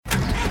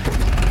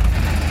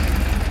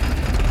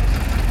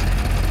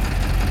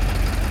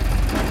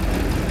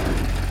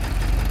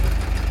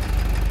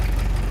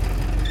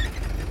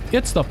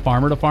It's the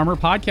Farmer to Farmer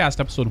podcast,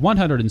 episode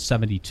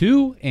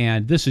 172,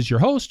 and this is your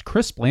host,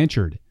 Chris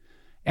Blanchard.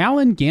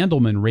 Alan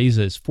Gandelman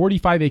raises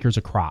 45 acres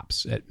of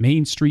crops at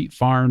Main Street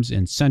Farms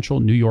in central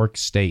New York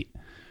State.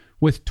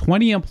 With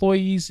 20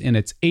 employees in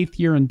its 8th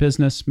year in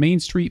business,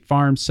 Main Street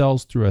Farms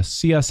sells through a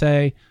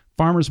CSA,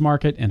 farmers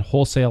market, and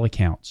wholesale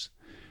accounts.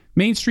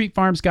 Main Street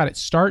Farms got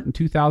its start in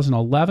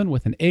 2011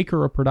 with an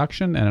acre of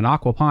production and an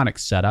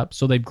aquaponics setup,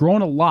 so they've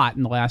grown a lot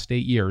in the last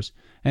 8 years.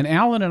 And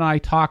Alan and I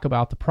talk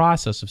about the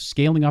process of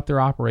scaling up their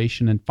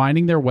operation and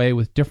finding their way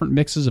with different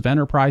mixes of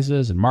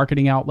enterprises and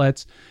marketing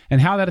outlets, and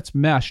how that it's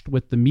meshed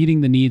with the meeting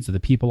the needs of the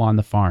people on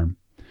the farm.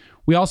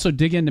 We also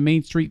dig into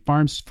Main Street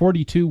Farms'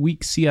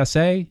 42-week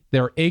CSA,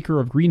 their acre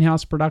of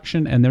greenhouse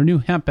production, and their new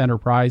hemp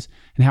enterprise,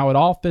 and how it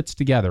all fits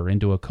together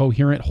into a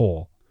coherent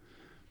whole.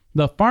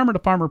 The Farmer to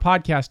Farmer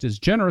podcast is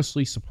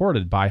generously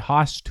supported by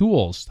Haas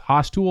Tools.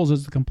 Haas Tools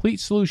is the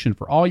complete solution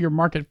for all your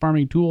market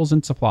farming tools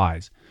and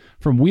supplies.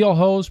 From wheel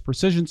hose,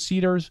 precision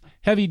seeders,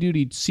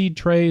 heavy-duty seed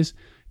trays,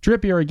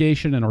 drip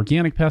irrigation, and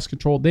organic pest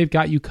control, they've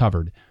got you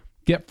covered.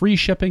 Get free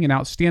shipping and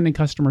outstanding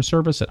customer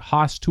service at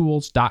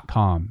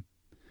haastools.com.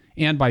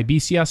 And by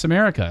BCS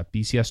America.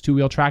 BCS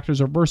two-wheel tractors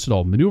are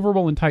versatile,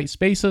 maneuverable in tight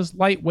spaces,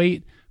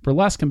 lightweight, for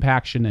less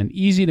compaction, and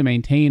easy to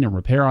maintain and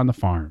repair on the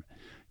farm.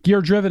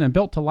 Gear-driven and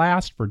built to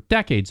last for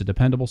decades of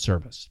dependable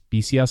service.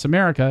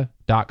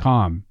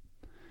 BCSAmerica.com.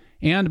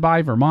 And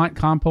by Vermont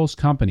Compost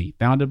Company,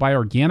 founded by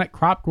organic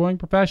crop-growing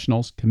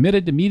professionals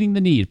committed to meeting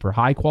the need for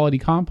high-quality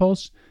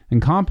composts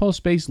and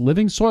compost-based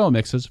living soil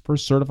mixes for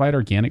certified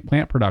organic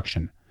plant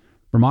production.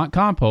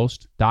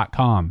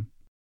 VermontCompost.com.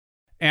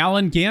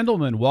 Alan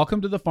Gandelman,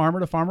 welcome to the Farmer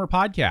to Farmer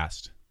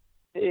podcast.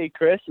 Hey,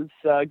 Chris.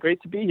 It's great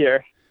to be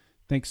here.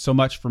 Thanks so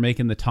much for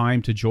making the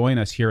time to join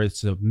us here.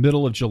 It's the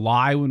middle of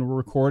July when we're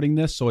recording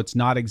this, so it's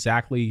not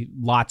exactly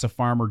lots of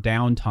farmer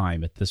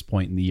downtime at this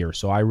point in the year.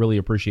 So I really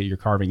appreciate your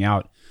carving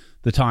out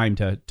the time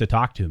to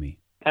talk to me.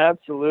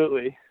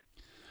 Absolutely.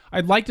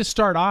 I'd like to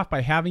start off by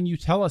having you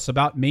tell us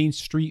about Main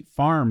Street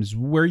Farms,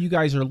 where you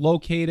guys are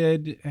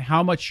located,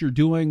 how much you're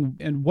doing,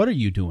 and what are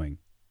you doing?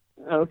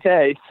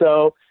 Okay,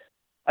 so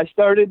I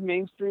started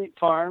Main Street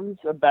Farms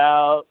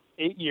about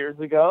 8 years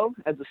ago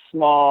as a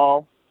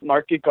small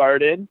market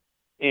garden.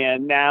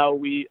 And now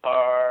we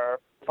are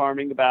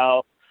farming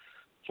about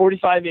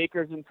 45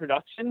 acres in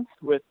production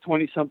with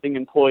 20-something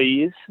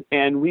employees.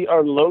 And we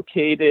are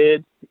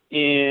located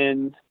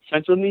in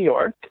central New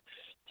York.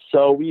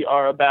 So we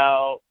are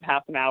about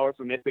half an hour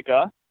from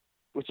Ithaca,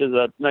 which is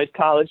a nice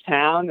college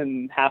town,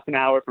 and half an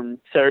hour from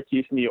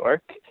Syracuse, New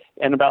York,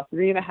 and about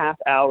 3.5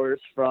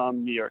 hours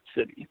from New York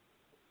City.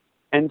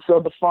 And so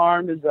the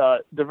farm is a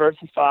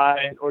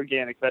diversified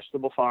organic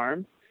vegetable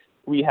farm.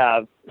 We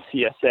have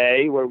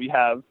CSA, where we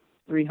have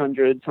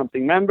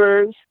 300-something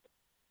members.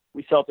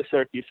 We sell to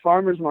Syracuse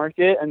Farmers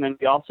Market, and then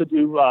we also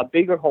do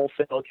bigger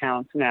wholesale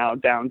accounts now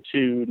down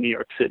to New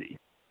York City.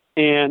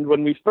 And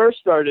when we first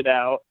started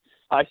out,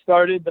 I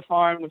started the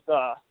farm with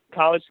a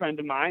college friend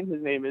of mine.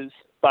 His name is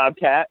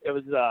Bobcat. It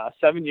was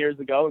 7 years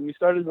ago, and we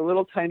started a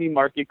little tiny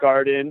market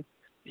garden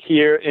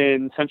here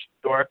in Central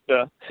New York.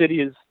 The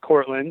city is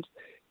Cortland,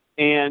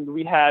 and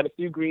we had a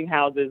few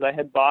greenhouses. I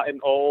had bought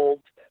an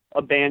old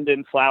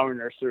abandoned flower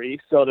nursery,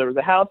 so there was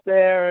a house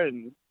there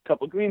and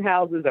couple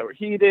greenhouses that were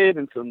heated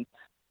and some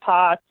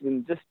pots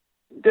and just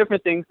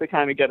different things to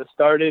kind of get us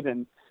started.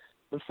 And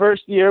the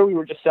first year we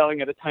were just selling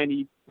at a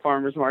tiny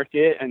farmer's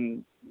market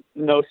and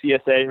no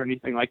CSA or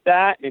anything like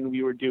that. And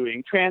we were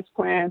doing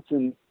transplants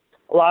and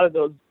a lot of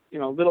those,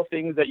 little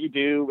things that you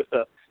do with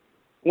a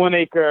 1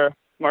 acre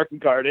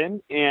market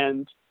garden.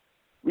 And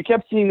we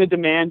kept seeing the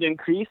demand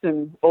increase.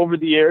 And over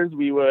the years,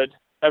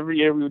 every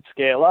year we would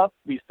scale up.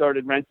 We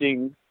started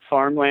renting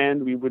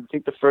farmland. We would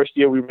think the first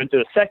year we rented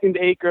a 2nd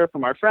acre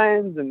from our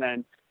friends, and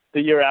then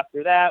the year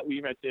after that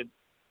we rented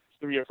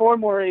 3 or 4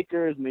 more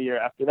acres, and the year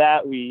after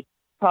that we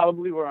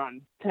probably were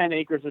on 10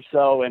 acres or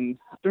so. And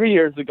 3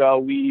 years ago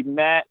we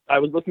met. I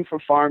was looking for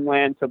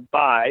farmland to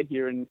buy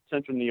here in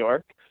central New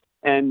York,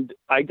 and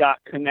I got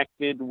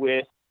connected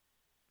with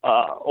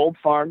an old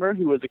farmer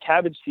who was a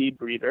cabbage seed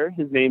breeder.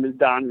 His name is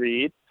Don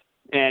Reed,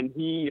 and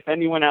he, if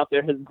anyone out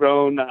there has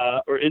grown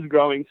or is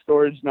growing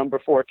storage number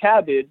 4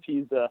 cabbage,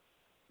 he's a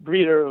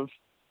breeder of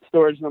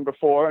storage number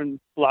 4 and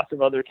lots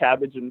of other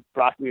cabbage and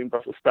broccoli and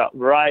Brussels sprout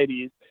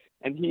varieties.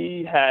 And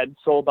he had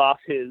sold off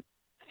his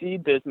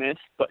seed business,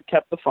 but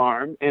kept the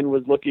farm and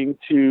was looking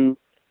to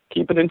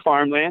keep it in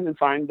farmland and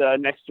find the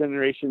next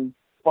generation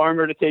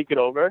farmer to take it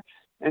over.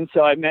 And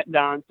so I met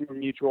Don through a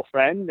mutual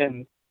friend,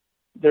 and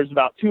there's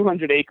about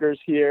 200 acres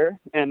here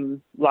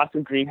and lots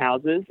of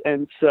greenhouses.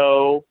 And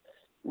so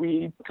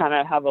we kind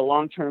of have a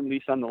long-term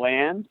lease on the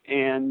land,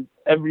 and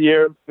every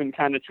year we've been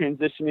kind of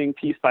transitioning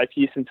piece by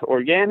piece into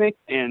organic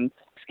and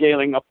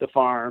scaling up the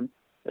farm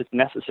as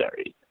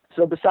necessary.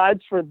 So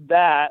besides for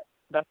that,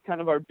 that's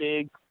kind of our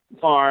big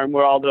farm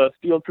where all the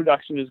field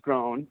production is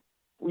grown.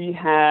 We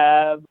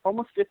have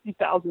almost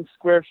 50,000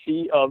 square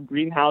feet of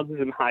greenhouses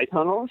and high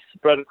tunnels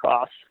spread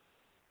across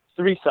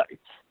 3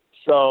 sites.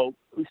 So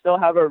we still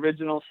have our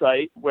original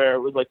site where it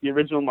was like the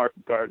original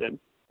market garden.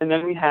 And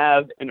then we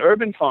have an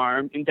urban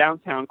farm in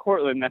downtown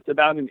Cortland that's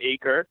about an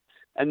acre,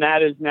 and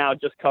that is now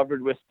just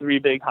covered with 3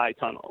 big high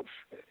tunnels.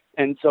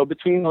 And so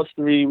between those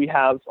 3, we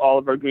have all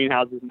of our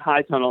greenhouses and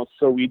high tunnels.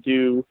 So we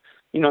do,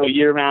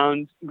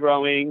 year-round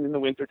growing in the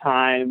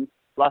wintertime,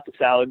 lots of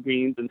salad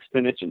greens and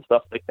spinach and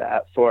stuff like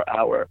that for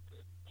our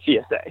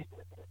CSA.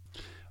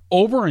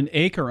 Over an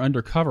acre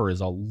under cover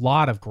is a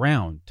lot of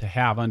ground to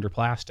have under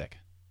plastic.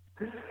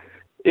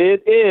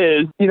 It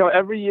is.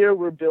 Every year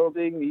we're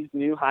building these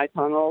new high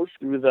tunnels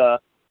through the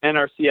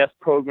NRCS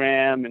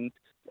program and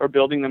or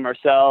building them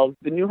ourselves.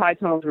 The new high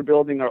tunnels we're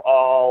building are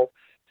all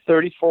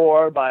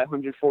 34 by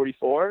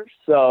 144.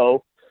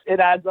 So it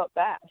adds up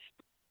fast.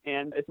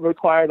 And it's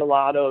required a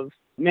lot of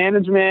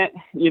management,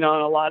 and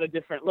a lot of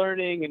different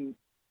learning. And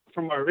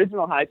from our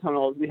original high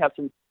tunnels, we have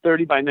some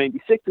 30 by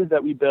 96s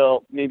that we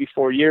built maybe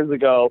 4 years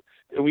ago.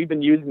 And we've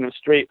been using them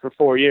straight for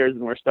 4 years,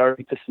 and we're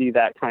starting to see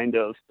that kind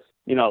of,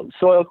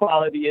 soil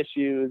quality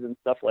issues and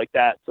stuff like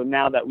that. So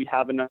now that we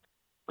have enough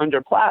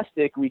under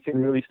plastic, we can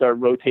really start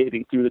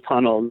rotating through the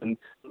tunnels and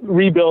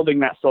rebuilding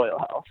that soil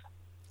health.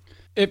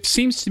 It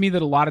seems to me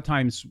that a lot of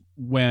times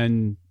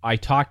when I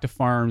talk to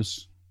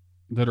farms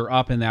that are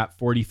up in that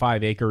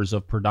 45 acres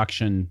of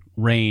production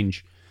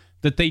range,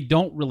 that they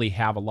don't really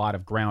have a lot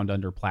of ground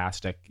under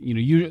plastic.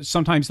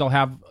 Sometimes they'll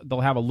have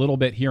a little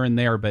bit here and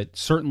there, but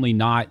certainly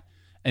not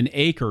an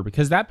acre,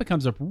 because that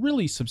becomes a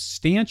really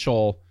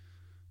substantial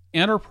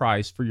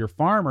enterprise for your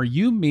farm. Are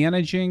you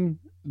managing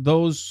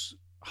those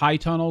high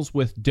tunnels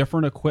with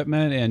different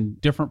equipment and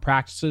different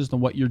practices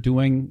than what you're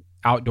doing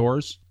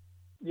outdoors?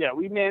 Yeah,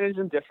 we manage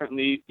them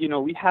differently.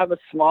 We have a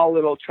small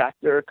little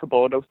tractor,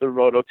 Kubota, with a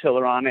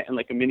rototiller on it and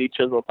like a mini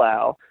chisel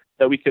plow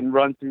that we can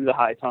run through the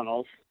high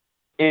tunnels.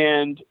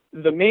 And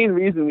the main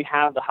reason we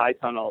have the high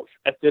tunnels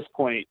at this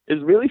point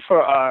is really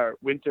for our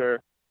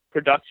winter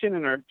production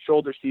and our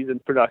shoulder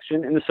season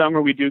production. In the summer,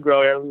 we do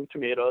grow heirloom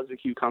tomatoes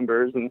and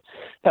cucumbers and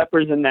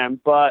peppers in them,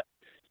 but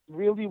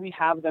really we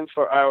have them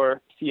for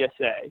our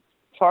CSA.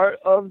 Part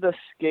of the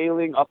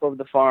scaling up of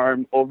the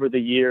farm over the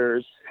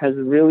years has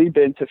really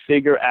been to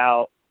figure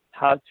out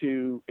how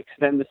to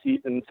extend the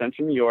season in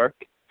Central New York.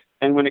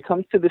 And when it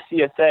comes to the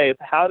CSA, it's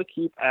how to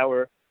keep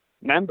our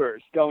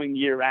members going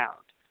year round.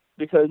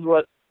 Because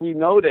what we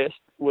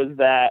noticed was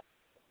that,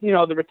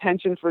 the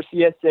retention for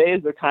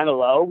CSAs are kind of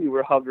low. We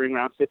were hovering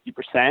around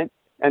 50%,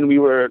 and we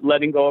were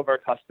letting go of our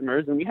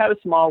customers. And we had a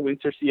small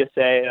winter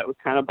CSA that was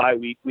kind of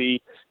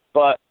biweekly.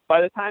 But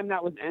by the time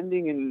that was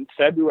ending in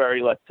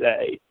February, let's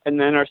say, and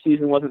then our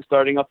season wasn't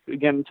starting up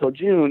again until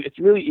June, it's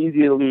really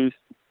easy to lose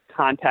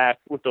contact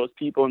with those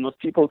people. And those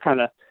people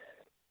kind of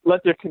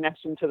let their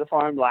connection to the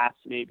farm lapse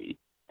maybe.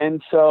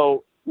 And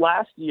so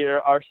last year,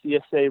 our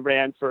CSA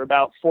ran for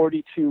about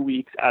 42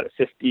 weeks out of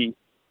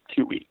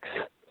 52 weeks.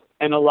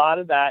 And a lot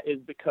of that is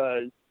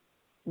because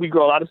we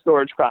grow a lot of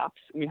storage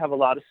crops and we have a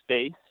lot of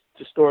space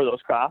to store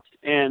those crops.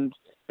 And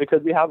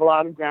because we have a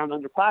lot of ground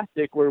under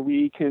plastic where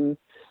we can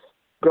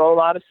grow a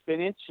lot of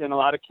spinach and a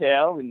lot of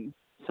kale and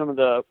some of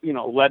the,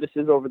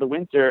 lettuces over the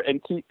winter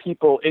and keep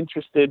people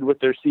interested with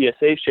their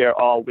CSA share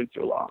all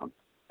winter long.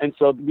 And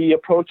so we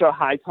approach our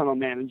high tunnel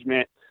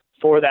management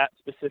for that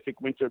specific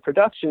winter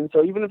production.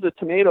 So even if the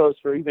tomatoes,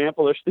 for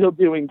example, are still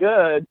doing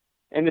good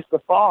and it's the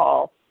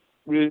fall,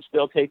 we would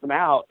still take them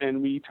out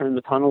and we turn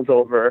the tunnels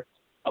over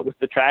with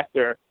the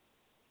tractor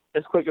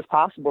as quick as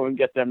possible and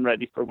get them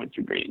ready for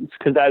winter greens,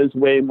 because that is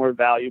way more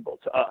valuable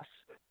to us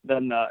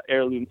than the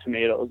heirloom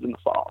tomatoes in the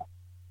fall.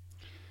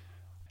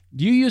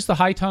 Do you use the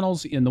high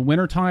tunnels in the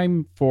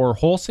wintertime for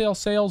wholesale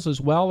sales as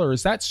well, or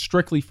is that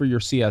strictly for your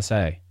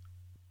CSA?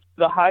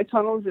 The high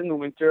tunnels in the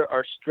winter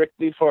are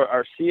strictly for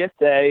our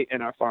CSA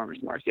and our farmers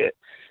market.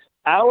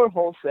 Our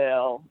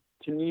wholesale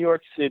to New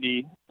York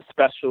City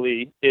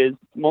especially is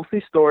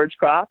mostly storage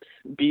crops,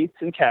 beets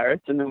and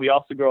carrots, and then we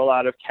also grow a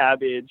lot of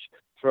cabbage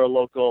for a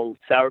local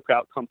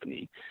sauerkraut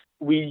company.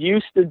 We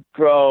used to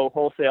grow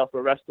wholesale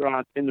for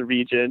restaurants in the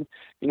region.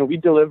 We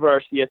deliver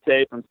our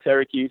CSA from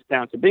Syracuse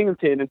down to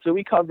Binghamton, and so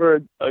we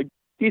covered a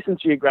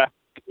decent geographic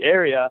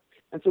area,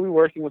 and so we're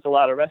working with a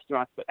lot of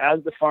restaurants. But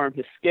as the farm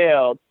has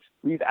scaled,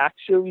 we've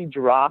actually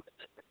dropped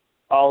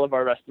all of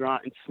our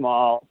restaurant and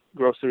small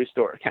grocery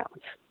store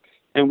accounts.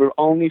 And we're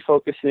only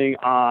focusing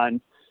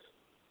on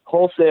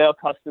wholesale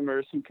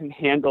customers who can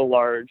handle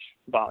large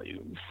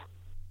volumes.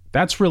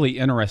 That's really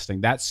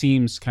interesting. That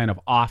seems kind of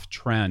off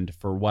trend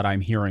for what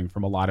I'm hearing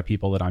from a lot of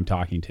people that I'm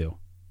talking to.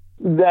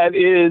 That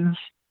is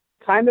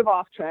kind of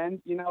off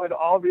trend. It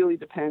all really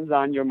depends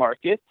on your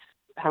market,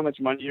 how much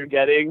money you're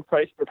getting,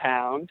 price per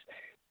pound,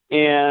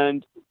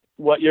 and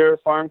what your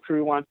farm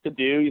crew wants to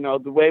do.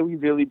 The way we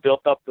really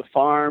built up the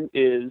farm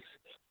is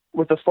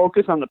with a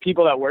focus on the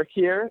people that work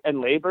here and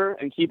labor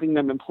and keeping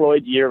them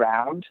employed year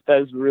round. That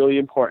is really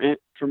important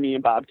for me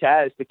and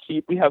Bobcat, is to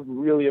keep, we have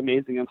really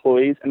amazing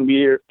employees and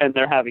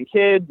they're having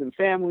kids and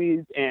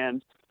families,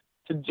 and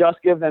to just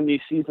give them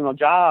these seasonal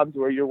jobs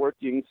where you're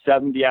working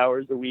 70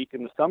 hours a week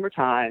in the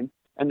summertime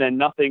and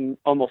then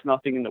almost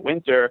nothing in the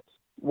winter.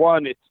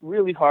 One, it's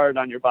really hard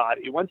on your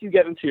body. Once you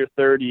get into your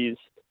 30s,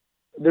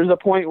 there's a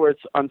point where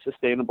it's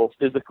unsustainable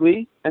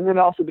physically, and then it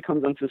also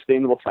becomes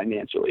unsustainable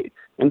financially.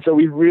 And so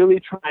we're really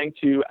trying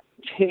to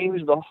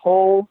change the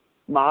whole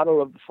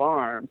model of the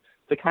farm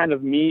to kind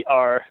of meet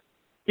our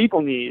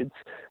people needs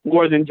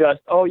more than just,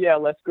 oh yeah,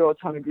 let's grow a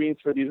ton of greens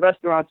for these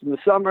restaurants in the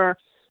summer,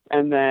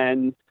 and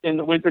then in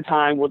the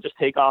wintertime, we'll just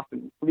take off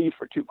and leave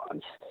for 2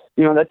 months.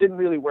 That didn't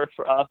really work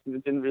for us, and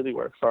it didn't really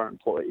work for our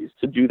employees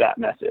to do that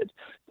method.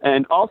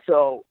 And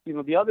also,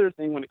 the other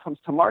thing when it comes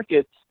to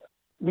markets,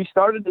 we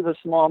started as a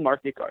small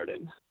market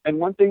garden. And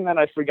one thing that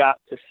I forgot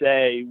to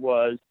say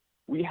was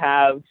we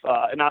have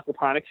an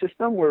aquaponic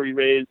system where we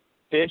raise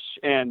fish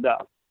and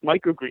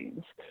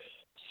microgreens.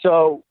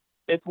 So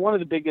it's one of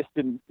the biggest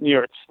in New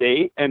York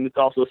State, and it's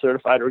also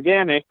certified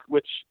organic,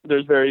 which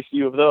there's very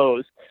few of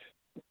those.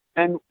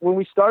 And when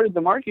we started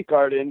the market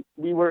garden,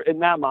 we were in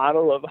that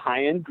model of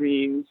high-end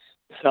greens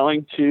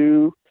selling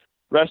to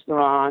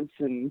restaurants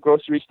and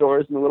grocery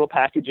stores in the little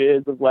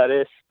packages of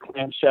lettuce,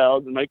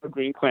 clamshells, and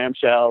microgreen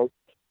clamshells.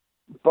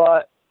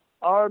 But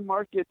our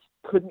markets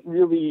couldn't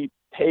really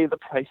pay the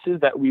prices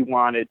that we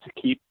wanted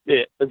to keep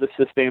it as a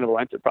sustainable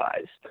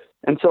enterprise.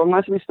 And so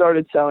unless we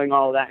started selling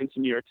all of that into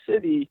New York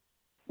City,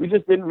 we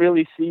just didn't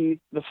really see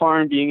the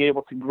farm being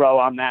able to grow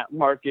on that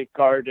market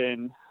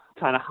garden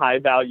kind of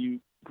high-value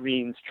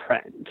greens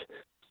trend.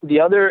 The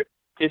other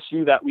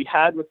issue that we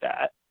had with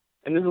that,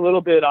 and this is a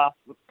little bit off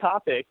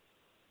topic,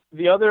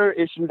 the other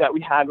issue that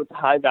we had with the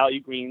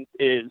high-value greens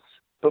is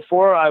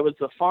before I was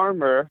a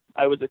farmer,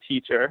 I was a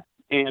teacher.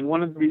 And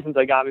one of the reasons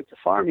I got into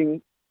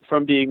farming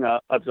from being a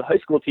high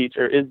school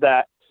teacher is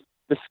that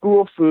the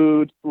school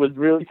food was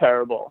really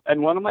terrible.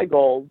 And one of my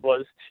goals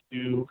was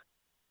to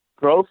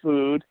grow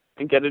food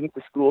and get it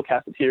into school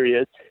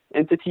cafeterias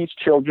and to teach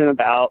children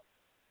about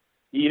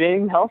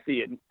eating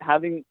healthy and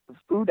having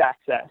food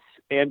access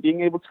and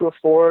being able to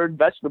afford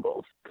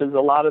vegetables, because a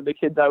lot of the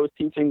kids I was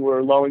teaching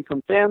were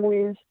low-income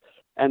families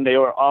and they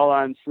were all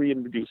on free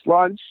and reduced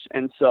lunch.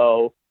 And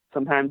so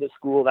sometimes at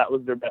school, that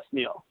was their best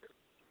meal.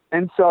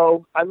 And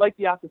so I like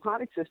the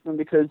aquaponic system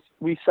because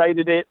we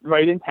sited it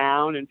right in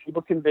town and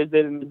people can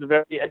visit, and it's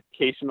very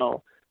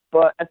educational.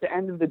 But at the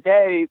end of the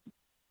day,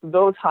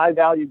 those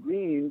high-value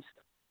greens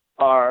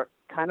are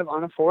kind of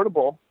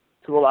unaffordable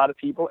to a lot of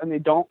people, and they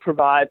don't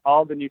provide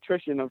all the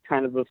nutrition of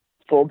kind of a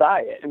full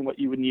diet and what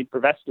you would need for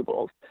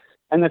vegetables.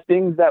 And the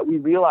things that we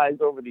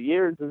realized over the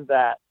years is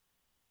that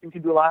you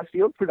can do a lot of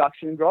field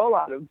production, grow a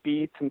lot of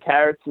beets and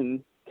carrots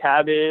and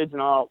cabbage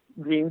and all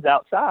greens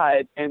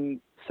outside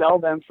and sell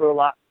them for a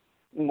lot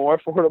more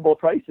affordable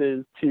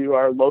prices to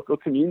our local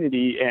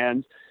community.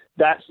 And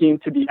that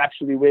seemed to be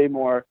actually way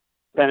more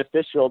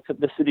beneficial to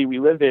the city we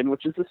live in,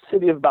 which is a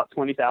city of about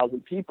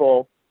 20,000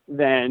 people,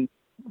 than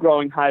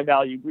growing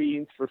high-value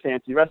greens for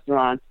fancy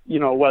restaurants,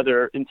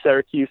 whether in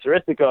Syracuse or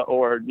Ithaca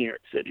or New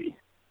York City.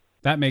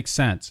 That makes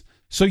sense.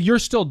 So you're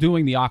still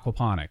doing the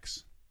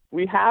aquaponics?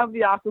 We have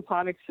the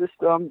aquaponics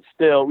system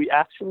still. We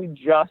actually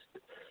just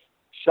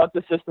shut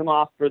the system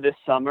off for this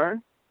summer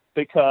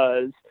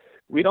because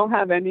we don't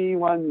have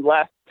anyone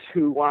left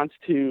who wants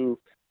to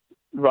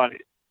run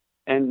it.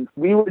 And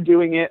we were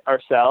doing it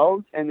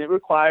ourselves, and it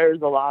requires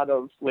a lot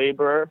of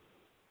labor,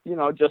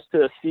 just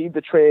to seed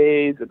the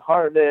trays and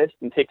harvest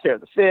and take care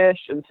of the fish.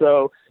 And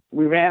so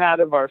we ran out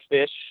of our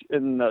fish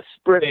in the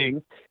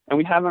spring, and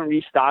we haven't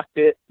restocked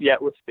it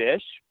yet with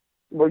fish.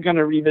 We're going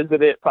to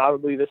revisit it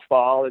probably this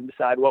fall and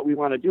decide what we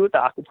want to do with the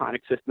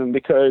aquaponic system,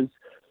 because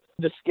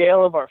the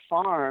scale of our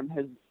farm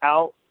has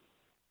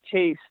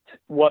outpaced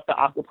what the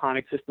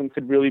aquaponic system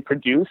could really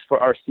produce for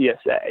our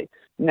CSA.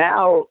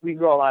 Now we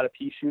grow a lot of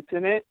pea shoots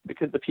in it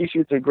because the pea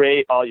shoots are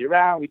great all year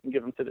round. We can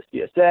give them to the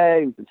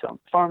CSA, we can sell them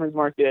to the farmer's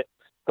market.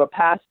 But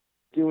past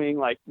we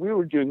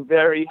were doing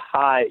very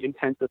high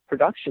intensive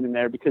production in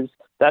there because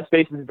that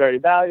space is very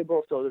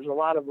valuable. So there's a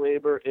lot of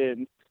labor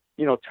in,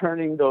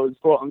 turning those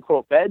quote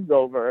unquote beds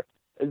over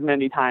as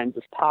many times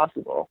as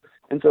possible.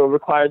 And so it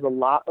requires a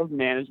lot of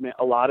management,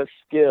 a lot of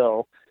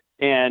skill.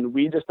 And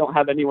we just don't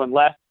have anyone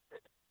left,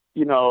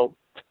 to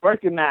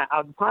work in that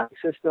aquaponic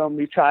system.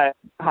 We've tried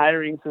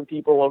hiring some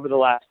people over the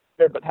last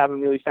year, but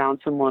haven't really found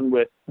someone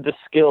with the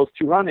skills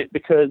to run it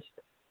because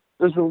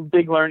there's a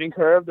big learning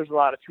curve. There's a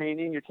lot of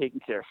training. You're taking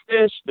care of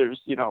fish.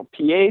 There's,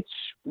 pH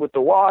with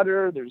the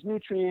water. There's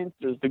nutrients.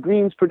 There's the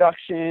greens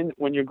production.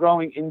 When you're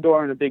growing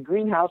indoor in a big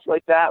greenhouse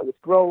like that with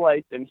grow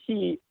lights and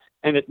heat,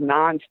 and it's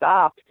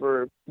nonstop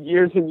for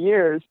years and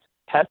years,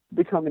 pests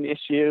become an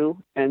issue.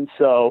 And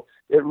so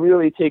it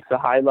really takes a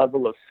high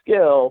level of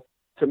skill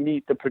to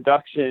meet the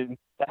production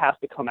that has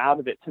to come out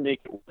of it to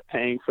make it worth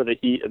paying for the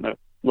heat and the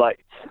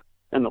lights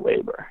and the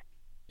labor.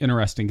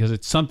 Interesting, because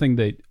it's something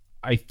that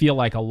I feel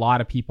like a lot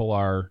of people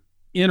are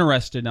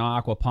interested in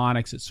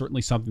aquaponics. It's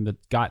certainly something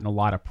that's gotten a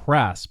lot of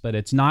press, but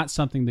it's not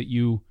something that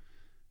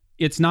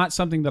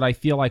I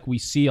feel like we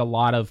see a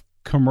lot of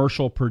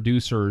commercial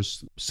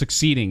producers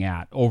succeeding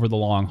at over the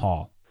long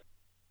haul.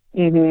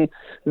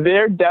 Mm-hmm.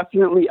 They're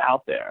definitely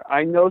out there.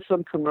 I know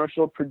some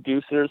commercial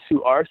producers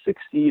who are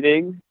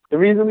succeeding. The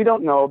reason we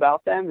don't know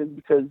about them is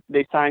because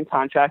they sign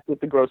contracts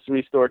with the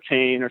grocery store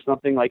chain or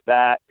something like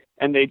that,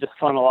 and they just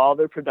funnel all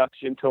their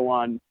production to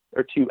one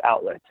or two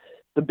outlets.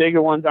 The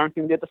bigger ones aren't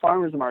going to get the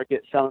farmers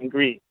market selling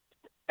green.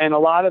 And a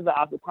lot of the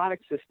aquaponic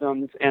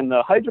systems and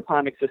the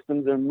hydroponic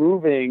systems are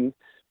moving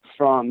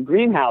from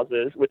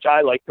greenhouses, which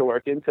I like to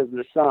work in because of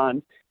the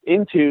sun,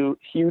 into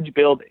huge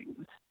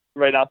buildings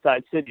right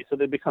outside cities. So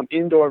they become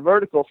indoor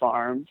vertical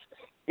farms.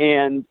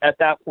 And at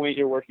that point,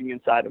 you're working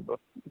inside of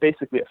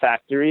basically a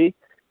factory.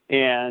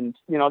 And,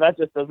 that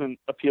just doesn't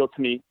appeal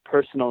to me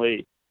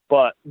personally.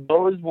 But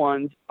those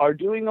ones are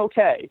doing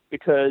okay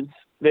because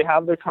they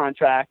have their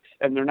contracts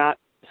and they're not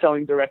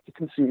selling direct to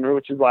consumer,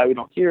 which is why we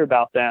don't hear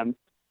about them.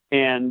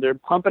 And they're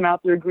pumping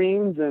out their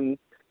greens and,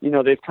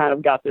 they've kind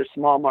of got their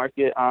small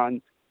market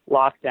on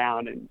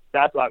lockdown, and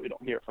that's why we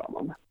don't hear from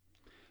them.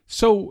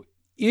 So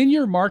in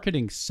your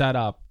marketing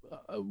setup,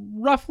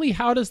 roughly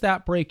how does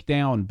that break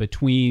down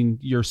between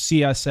your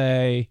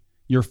CSA,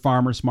 your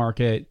farmers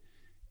market,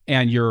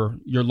 and your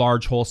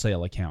large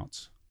wholesale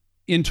accounts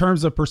in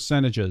terms of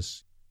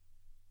percentages?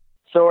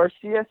 So our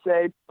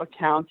CSA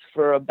accounts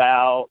for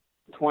about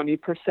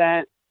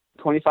 20%,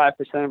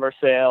 25% of our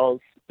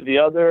sales. The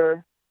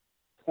other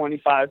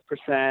 25%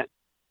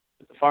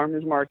 the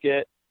farmers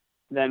market.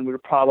 Then we're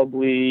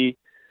probably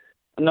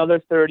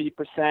another 30%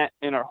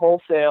 in our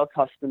wholesale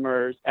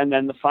customers. And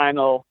then the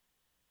final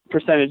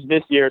percentage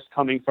this year is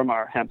coming from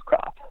our hemp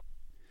crop.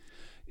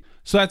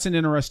 So that's an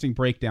interesting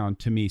breakdown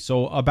to me.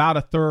 So about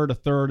a third,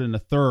 and a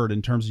third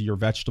in terms of your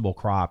vegetable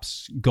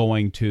crops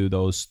going to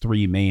those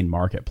three main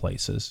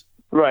marketplaces.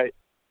 Right.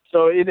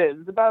 So it is.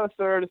 It's about a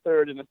third,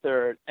 and a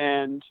third.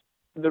 And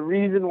the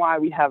reason why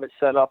we have it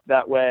set up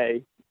that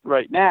way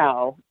right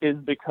now is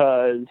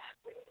because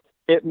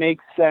it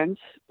makes sense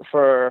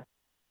for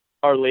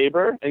our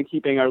labor and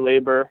keeping our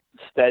labor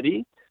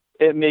steady.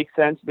 It makes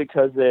sense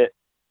because it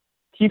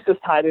keeps us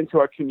tied into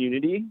our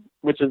community,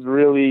 which is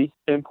really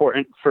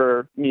important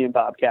for me and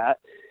Bobcat.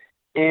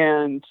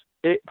 And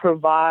it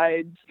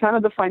provides kind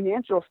of the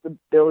financial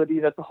stability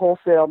that the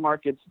wholesale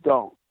markets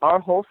don't. Our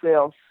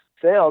wholesale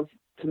sales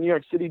to New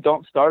York City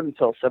don't start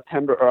until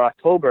September or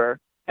October,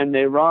 and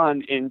they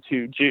run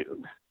into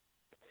June.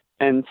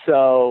 And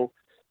so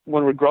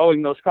when we're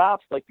growing those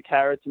crops like the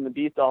carrots and the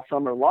beets all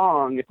summer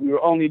long, if we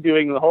were only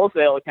doing the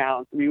wholesale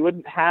accounts, we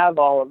wouldn't have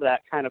all of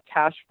that kind of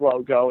cash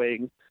flow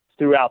going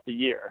throughout the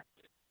year.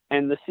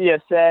 And the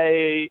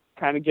CSA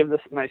kind of gives us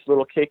a nice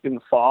little kick in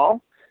the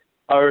fall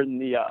or in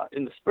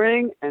the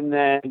spring, and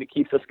then it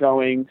keeps us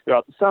going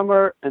throughout the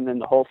summer, and then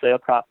the wholesale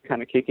crops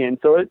kind of kick in.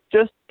 So it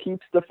just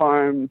keeps the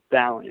farm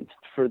balanced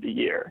for the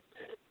year.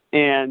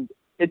 And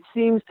it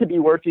seems to be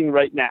working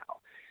right now.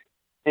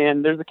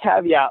 And there's a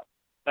caveat.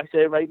 I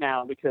say right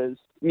now because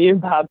me and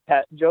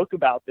Bobcat joke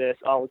about this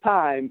all the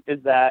time,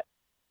 is that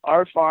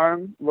our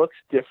farm looks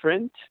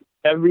different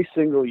every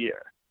single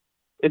year.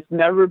 It's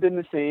never been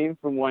the same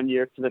from one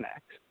year to the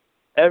next.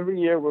 Every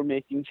year we're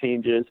making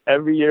changes.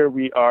 Every year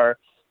we are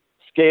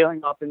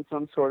scaling up in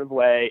some sort of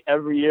way.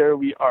 Every year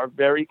we are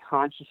very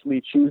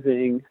consciously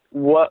choosing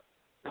what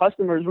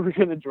customers we're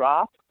going to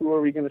drop, who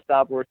are we going to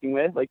stop working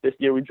with. Like this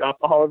year we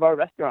dropped all of our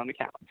restaurant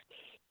accounts.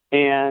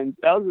 And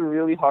that was a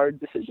really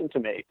hard decision to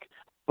make.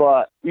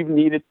 But we've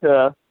needed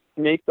to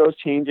make those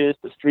changes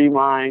to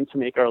streamline, to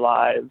make our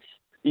lives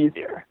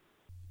easier.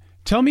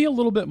 Tell me a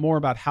little bit more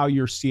about how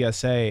your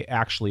CSA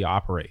actually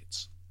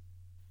operates.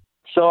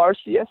 So our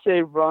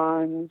CSA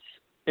runs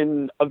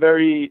in a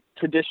very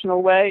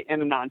traditional way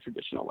and a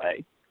non-traditional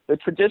way. The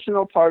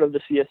traditional part of the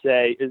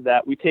CSA is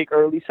that we take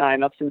early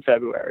signups in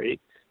February,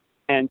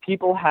 and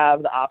people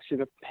have the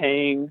option of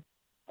paying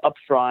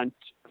upfront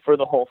for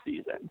the whole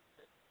season.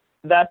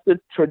 That's the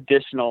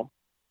traditional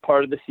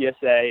part of the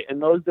CSA,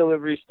 and those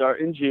deliveries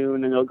start in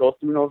June and they'll go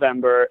through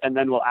November, and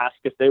then we'll ask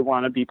if they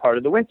want to be part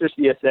of the winter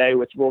CSA,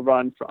 which will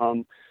run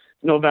from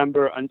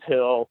November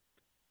until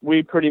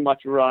we pretty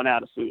much run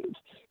out of food.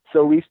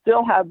 So we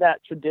still have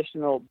that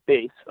traditional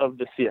base of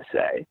the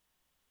CSA.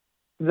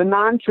 The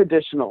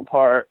non-traditional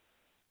part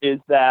is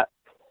that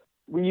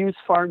we use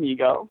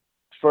Farmigo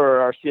for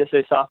our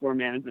CSA software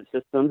management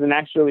systems. And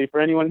actually, for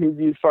anyone who's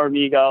used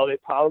Farmigo, they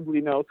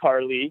probably know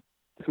Carly,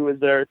 who is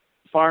their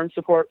farm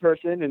support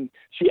person, and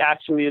she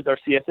actually is our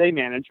CSA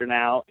manager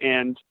now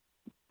and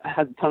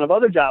has a ton of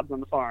other jobs on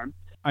the farm.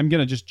 I'm going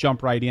to just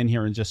jump right in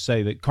here and just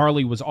say that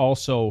Carly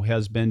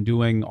has been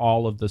doing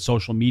all of the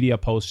social media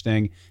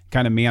posting,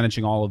 kind of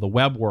managing all of the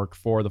web work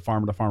for the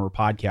Farmer to Farmer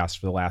podcast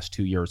for the last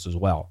 2 years as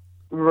well.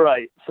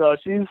 Right. So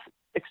she's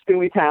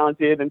extremely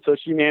talented, and so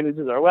she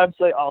manages our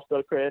website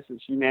also, Chris, and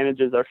she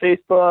manages our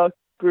Facebook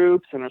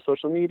groups and our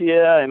social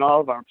media and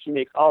she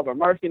makes all of our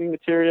marketing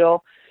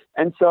material.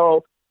 And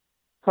so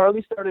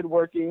Carly started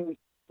working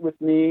with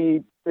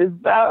me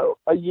about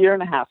a year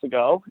and a half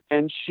ago,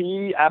 and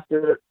she,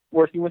 after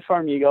working with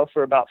Farmigo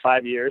for about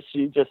 5 years,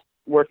 she's just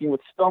working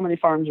with so many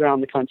farms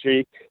around the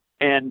country,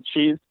 and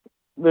she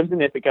lives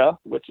in Ithaca,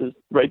 which is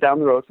right down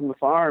the road from the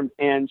farm.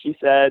 And she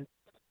said,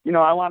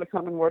 I want to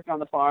come and work on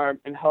the farm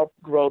and help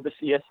grow the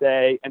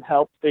CSA and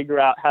help figure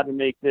out how to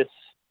make this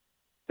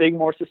thing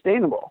more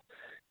sustainable.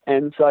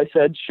 And so I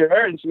said,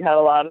 sure. And she had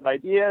a lot of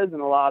ideas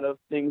and a lot of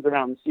things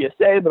around the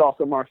CSA, but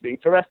also marketing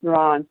to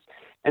restaurants.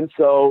 And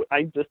so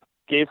I just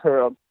gave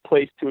her a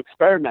place to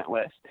experiment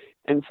with.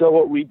 And so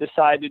what we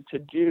decided to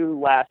do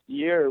last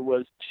year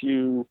was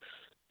to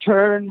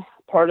turn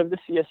part of the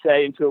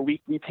CSA into a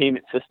weekly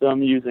payment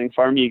system using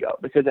Farmigo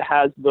because it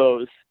has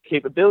those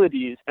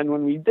capabilities. And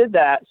when we did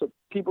that, so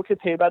people could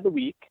pay by the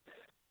week,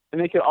 and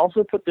they could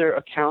also put their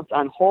accounts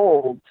on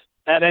hold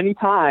at any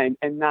time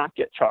and not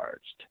get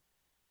charged.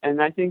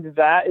 And I think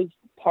that is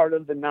part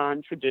of the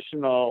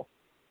non-traditional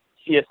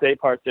CSA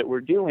part that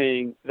we're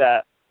doing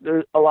that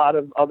there's a lot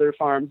of other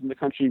farms in the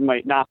country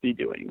might not be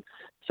doing.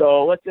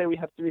 So let's say we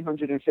have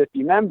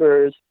 350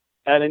 members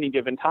at any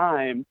given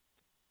time.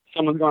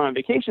 Someone's gone on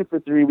vacation for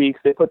 3 weeks,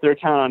 they put their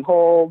account on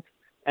hold,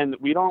 and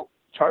we don't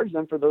charge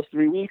them for those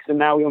 3 weeks, and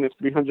now we only have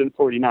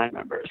 349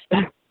 members.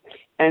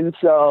 And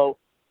so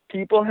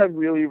people have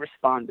really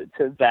responded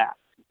to that.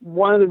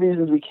 One of the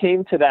reasons we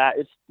came to that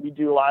is we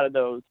do a lot of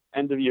those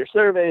end-of-year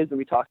surveys, and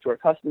we talk to our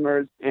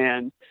customers.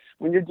 And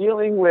when you're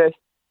dealing with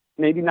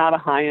maybe not a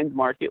high-end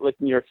market like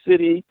New York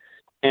City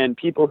and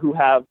people who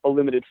have a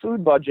limited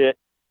food budget,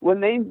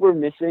 when they were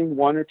missing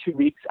 1 or 2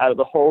 weeks out of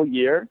the whole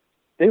year,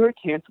 they were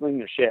canceling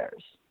their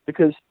shares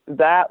because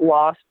that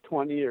lost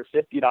 $20 or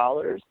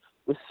 $50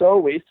 was so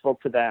wasteful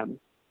to them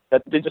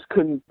that they just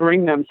couldn't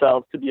bring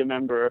themselves to be a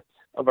member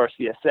of our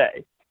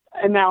CSA.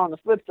 And now on the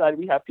flip side,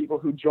 we have people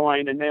who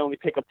join and they only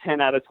pick up 10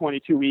 out of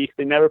 22 weeks.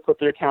 They never put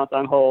their accounts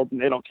on hold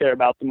and they don't care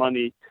about the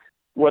money,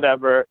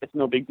 whatever. It's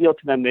no big deal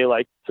to them. They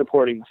like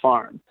supporting the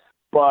farm.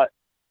 But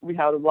we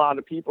had a lot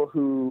of people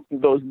who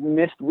those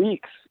missed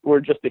weeks were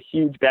just a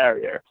huge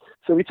barrier.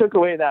 So we took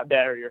away that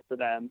barrier for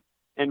them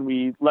and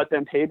we let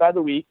them pay by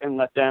the week and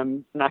let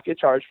them not get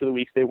charged for the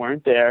weeks they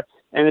weren't there.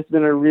 And it's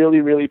been a really,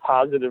 really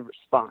positive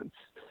response.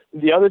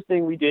 The other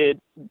thing we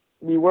did,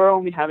 we were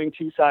only having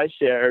 2 size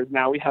shares.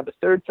 Now we have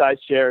a 3rd size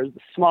share, the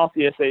small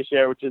CSA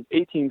share, which is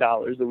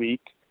 $18 a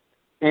week.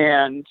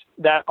 And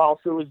that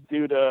also was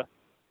due to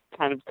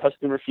kind of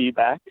customer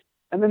feedback.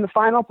 And then the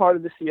final part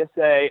of the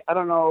CSA, I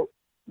don't know,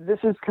 this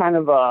is kind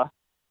of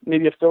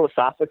maybe a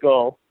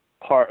philosophical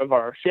part of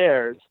our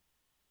shares.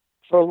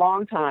 For a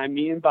long time,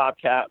 me and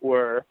Bobcat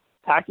were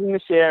packing the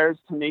shares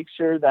to make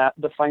sure that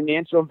the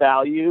financial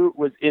value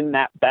was in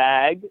that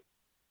bag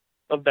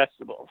of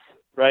vegetables,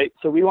 right?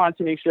 So we wanted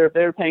to make sure if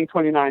they were paying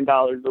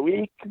 $29 a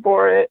week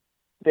for it,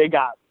 they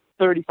got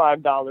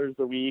 $35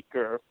 a week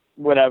or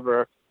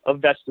whatever of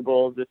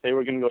vegetables if they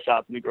were going to go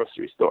shop in the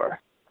grocery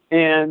store.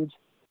 And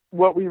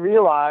what we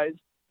realized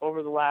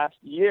over the last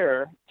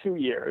 2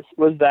 years,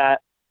 was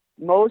that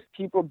most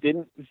people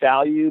didn't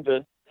value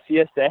the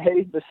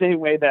CSA the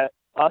same way that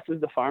us as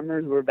the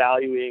farmers were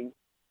valuing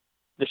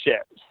the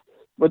shares.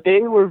 What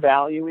they were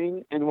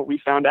valuing, and what we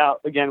found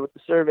out, again, with the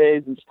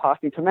surveys and just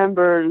talking to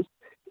members,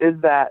 is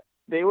that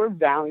they were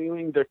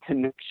valuing their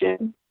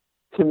connection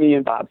to me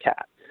and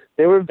Bobcat.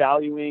 They were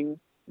valuing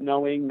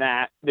knowing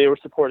that they were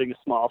supporting a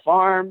small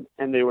farm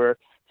and they were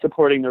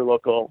supporting their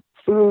local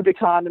food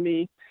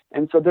economy.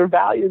 And so their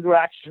values were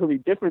actually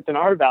different than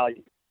our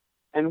values.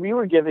 And we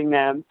were giving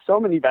them so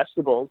many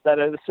vegetables that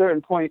at a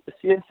certain point, the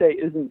CSA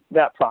isn't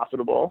that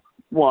profitable,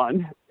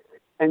 1.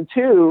 And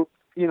 2,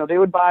 they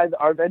would buy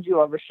our Veggie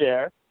Lover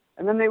share,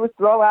 and then they would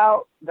throw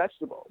out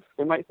vegetables.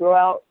 They might throw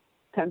out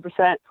 10%,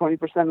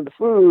 20% of the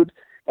food,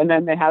 and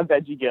then they have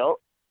veggie guilt,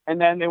 and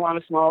then they want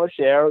a smaller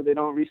share or they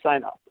don't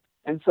re-sign up.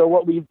 And so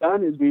what we've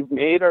done is we've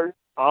made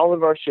all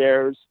of our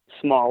shares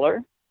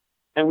smaller,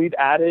 and we've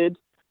added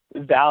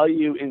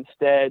value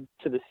instead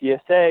to the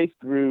CSA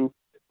through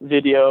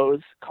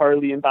videos.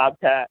 Carly and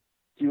Bobcat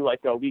do like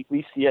a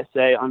weekly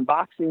CSA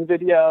unboxing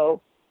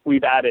video.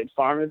 We've added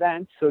farm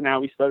events. So now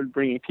we started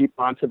bringing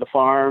people onto the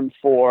farm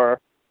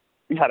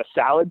we had a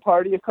salad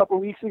party a couple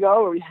of weeks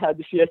ago where we had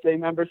the CSA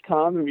members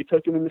come and we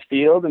took them in the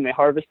field and they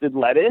harvested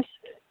lettuce.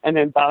 And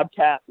then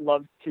Bobcat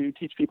loves to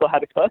teach people how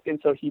to cook. And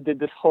so he did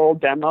this whole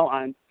demo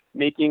on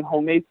making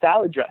homemade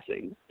salad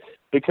dressings,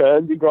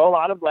 because we grow a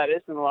lot of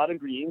lettuce and a lot of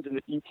greens. And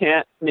if you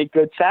can't make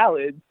good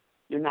salads,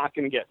 you're not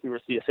going to get through a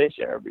CSA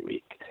share every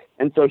week.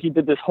 And so he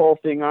did this whole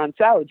thing on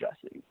salad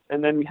dressings.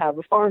 And then we have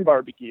a farm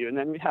barbecue. And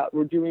then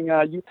we're doing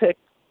you pick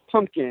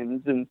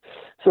pumpkins. And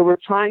so we're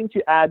trying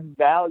to add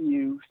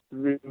value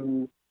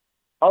through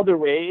other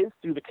ways,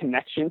 through the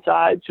connection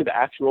side to the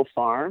actual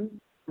farm,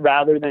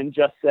 rather than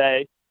just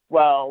say,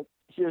 well,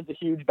 here's a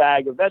huge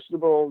bag of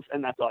vegetables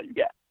and that's all you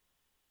get.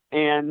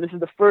 And this is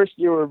the first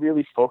year we're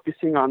really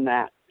focusing on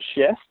that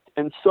shift.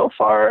 And so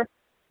far,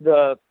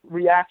 the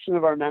reaction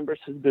of our members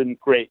has been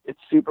great. It's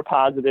super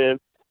positive.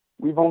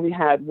 We've only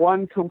had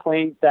one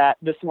complaint that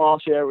the small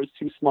share was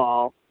too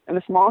small. And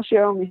the small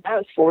share only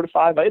has 4 to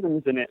 5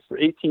 items in it for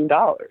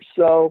 $18.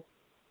 So,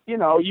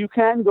 you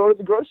can go to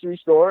the grocery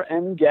store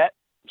and get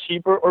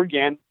cheaper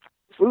organic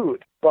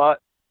food. But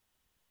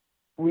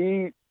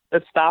we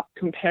have stopped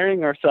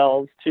comparing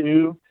ourselves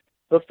to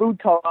the food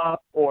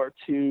co-op or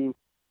to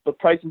the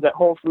prices at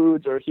Whole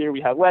Foods, or here we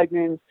have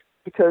Wegmans,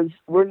 because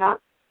we're not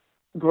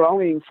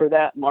growing for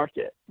that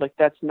market. Like,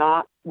 that's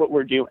not what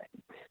we're doing.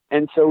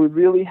 And so we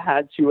really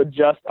had to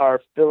adjust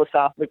our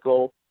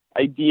philosophical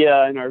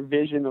idea and our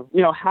vision of,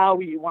 how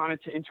we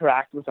wanted to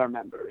interact with our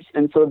members.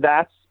 And so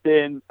that's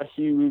been a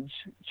huge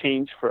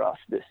change for us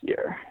this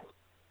year.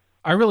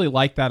 I really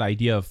like that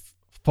idea of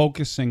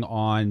focusing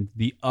on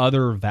the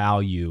other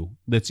value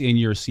that's in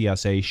your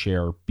CSA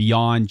share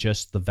beyond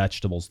just the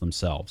vegetables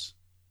themselves.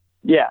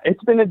 Yeah,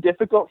 it's been a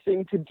difficult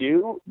thing to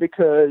do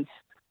because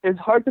it's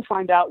hard to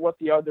find out what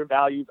the other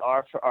values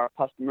are for our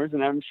customers,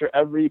 and I'm sure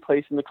every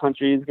place in the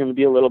country is going to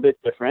be a little bit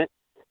different.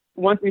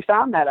 Once we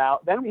found that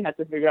out, then we had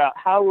to figure out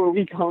how are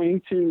we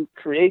going to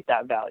create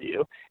that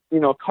value.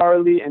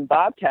 Carly and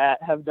Bobcat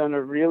have done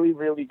a really,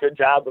 really good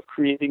job of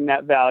creating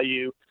that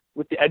value.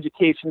 With the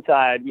education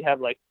side, we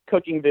have like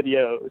cooking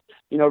videos.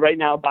 Right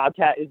now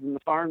Bobcat is in the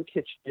farm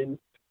kitchen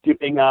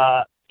doing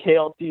a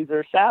kale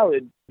Caesar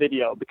salad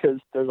video because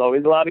there's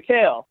always a lot of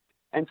kale.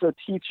 And so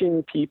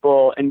teaching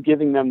people and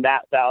giving them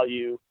that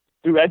value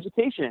through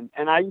education.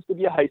 And I used to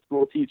be a high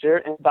school teacher,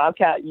 and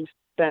Bobcat, you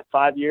spent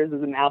 5 years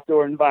as an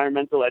outdoor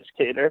environmental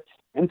educator.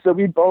 And so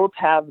we both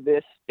have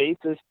this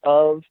basis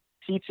of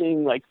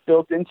teaching like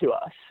built into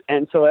us.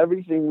 And so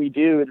everything we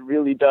do, it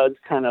really does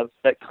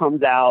that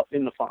comes out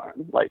in the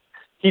farm, like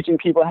teaching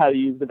people how to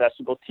use the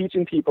vegetables,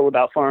 teaching people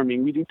about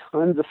farming. We do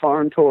tons of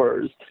farm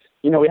tours.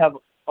 We have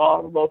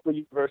all the local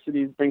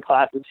universities bring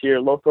classes here,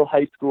 local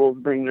high schools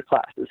bring their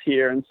classes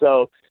here. And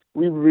so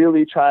we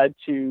really tried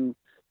to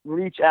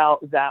reach out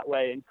that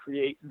way and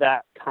create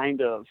that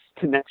kind of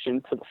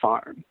connection to the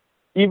farm.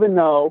 Even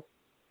though,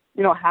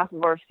 half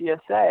of our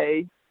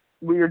CSA,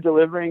 we are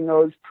delivering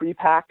those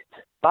pre-packed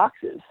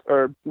boxes,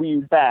 or we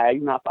use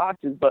bags, not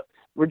boxes, but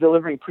we're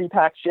delivering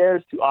pre-packed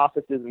shares to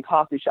offices and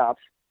coffee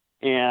shops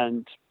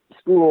and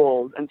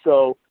schools. And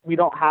so we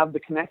don't have the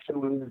connection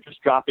when we're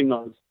just dropping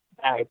those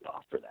bags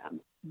off for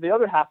them. The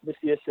other half of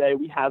the CSA,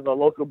 we have a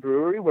local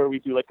brewery where we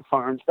do like a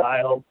farm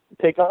style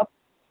pickup.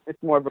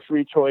 It's more of a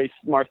free choice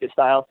market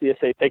style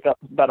CSA pickup,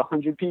 about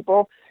 100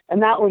 people.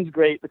 And that one's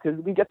great because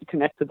we get to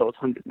connect to those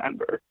 100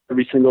 members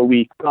every single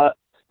week. But,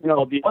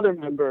 the other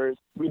members,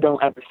 we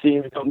don't ever see,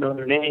 we don't know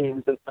their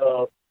names. And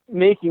so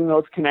making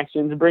those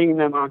connections, bringing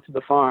them onto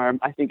the farm,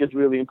 I think is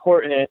really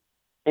important.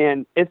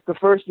 And it's the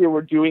first year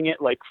we're doing it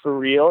like for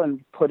real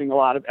and putting a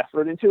lot of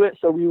effort into it.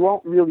 So we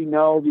won't really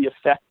know the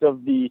effect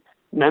of the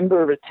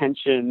member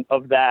retention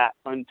of that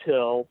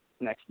until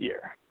next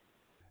year.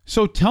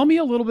 So tell me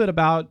a little bit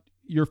about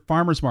your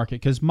farmers market,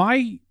 because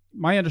my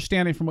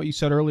understanding from what you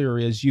said earlier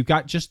is you've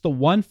got just the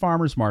one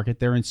farmers market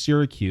there in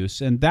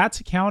Syracuse, and that's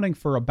accounting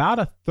for about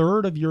a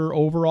third of your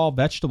overall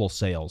vegetable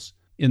sales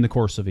in the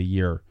course of a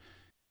year.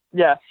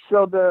 Yes.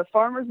 So the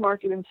farmers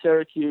market in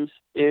Syracuse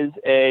is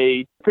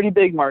a pretty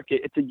big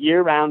market. It's a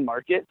year-round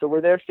market. So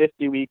we're there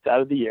 50 weeks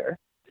out of the year.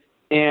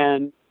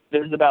 And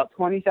there's about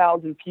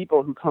 20,000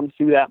 people who come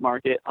through that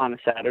market on a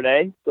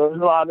Saturday. So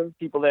there's a lot of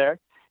people there.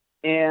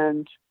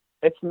 And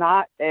it's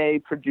not a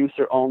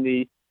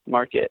producer-only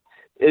market.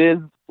 It is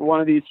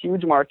one of these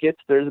huge markets.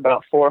 There's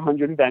about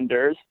 400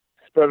 vendors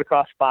spread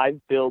across 5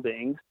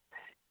 buildings.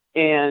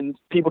 And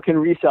people can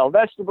resell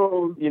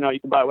vegetables. You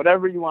can buy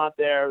whatever you want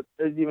there.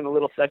 There's even a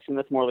little section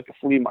that's more like a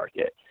flea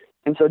market.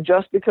 And so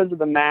just because of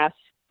the mass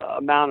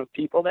amount of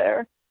people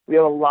there, we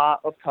have a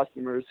lot of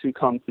customers who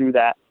come through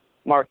that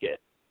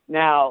market.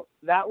 Now,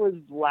 that was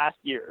last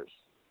year's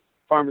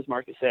farmers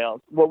market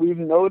sales. What we've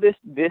noticed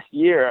this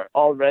year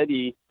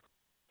already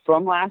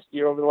from last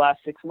year, over the last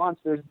 6 months,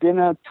 there's been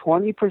a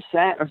 20%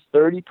 or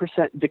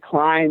 30%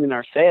 decline in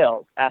our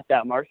sales at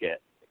that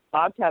market.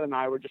 Bobcat and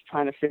I were just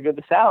trying to figure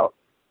this out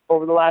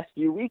over the last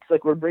few weeks.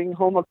 Like, we're bringing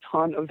home a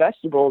ton of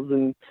vegetables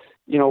and,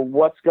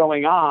 what's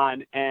going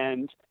on.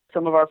 And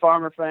some of our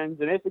farmer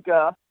friends in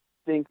Ithaca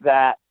think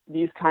that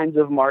these kinds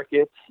of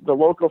markets, the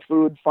local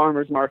food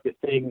farmers market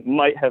thing,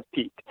 might have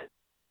peaked.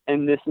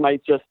 And this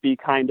might just be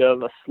kind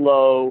of a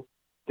slow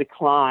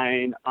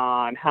decline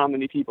on how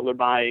many people are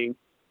buying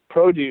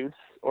produce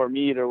or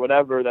meat or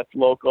whatever that's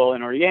local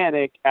and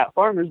organic at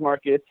farmers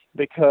markets,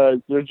 because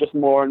there's just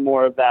more and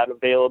more of that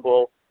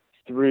available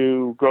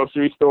through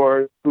grocery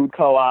stores, food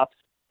co-ops.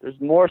 There's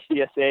more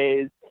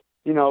CSAs,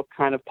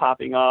 kind of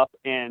popping up.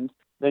 And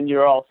then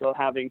you're also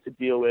having to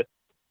deal with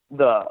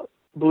the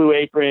Blue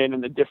Apron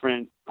and the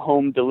different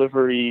home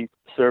delivery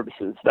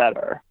services that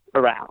are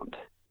around.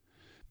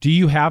 Do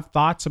you have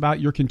thoughts about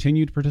your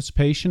continued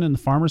participation in the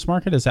farmers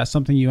market? Is that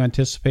something you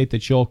anticipate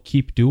that you'll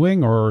keep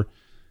doing, or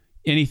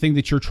anything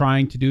that you're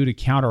trying to do to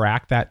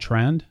counteract that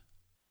trend?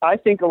 I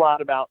think a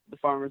lot about the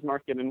farmers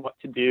market and what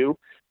to do.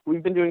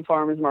 We've been doing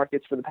farmers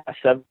markets for the past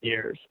 7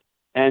 years.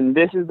 And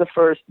this is the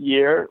first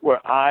year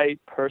where I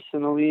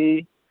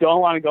personally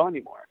don't want to go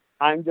anymore.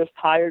 I'm just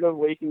tired of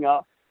waking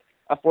up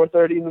at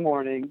 4:30 in the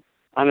morning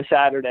on a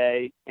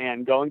Saturday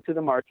and going to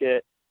the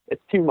market.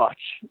 It's too much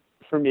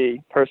for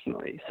me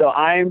personally. So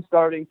I'm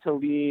starting to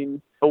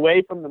lean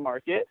away from the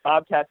market.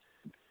 Bobcat,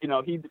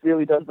 he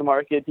really does the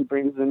market. He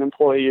brings an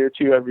employee or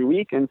two every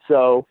week. And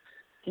so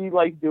he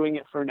likes doing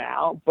it for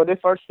now. But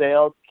if our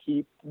sales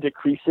keep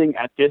decreasing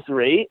at this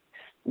rate,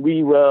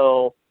 we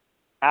will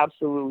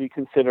absolutely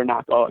consider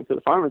not going to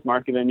the farmers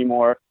market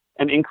anymore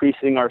and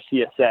increasing our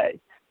CSA.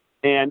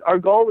 And our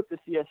goal with the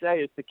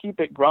CSA is to keep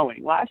it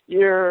growing. Last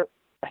year,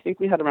 I think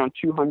we had around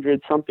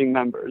 200 something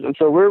members. And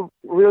so we're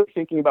really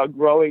thinking about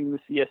growing the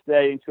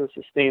CSA into a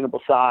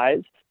sustainable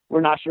size.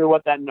 We're not sure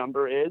what that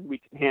number is. We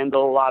can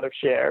handle a lot of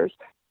shares.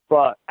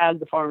 But as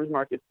the farmers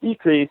markets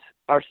decrease,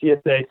 our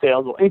CSA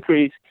sales will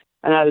increase,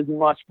 and that is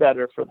much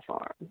better for the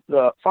farm.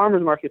 The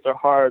farmers markets are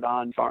hard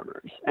on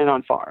farmers and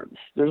on farms.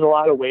 There's a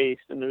lot of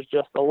waste, and there's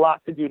just a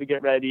lot to do to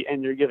get ready,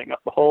 and you're giving up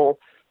the whole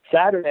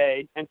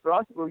Saturday. And for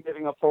us, we're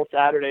giving up whole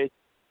Saturdays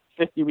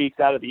 50 weeks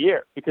out of the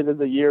year because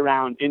it's a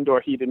year-round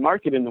indoor heated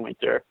market in the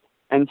winter.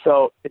 And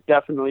so it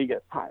definitely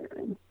gets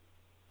tiring.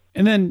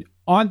 And then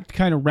on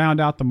kind of round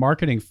out the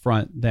marketing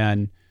front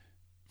then,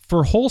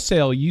 for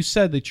wholesale, you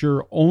said that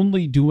you're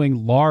only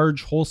doing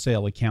large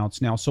wholesale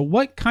accounts now. So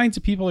what kinds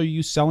of people are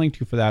you selling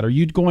to for that? Are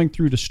you going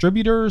through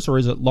distributors or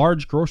is it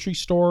large grocery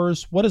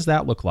stores? What does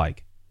that look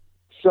like?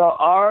 So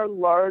our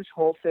large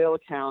wholesale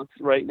accounts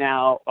right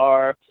now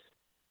are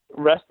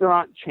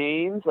restaurant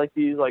chains, like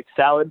these like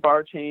salad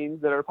bar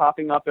chains that are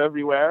popping up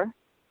everywhere.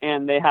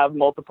 And they have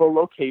multiple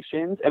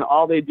locations, and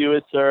all they do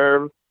is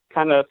serve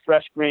kind of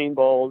fresh grain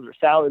bowls or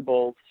salad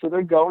bowls. So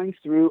they're going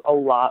through a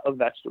lot of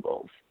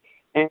vegetables.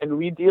 And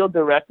we deal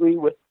directly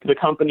with the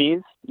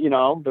companies, you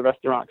know, the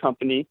restaurant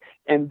company,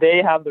 and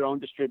they have their own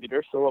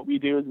distributor. So what we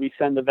do is we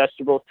send the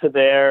vegetables to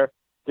their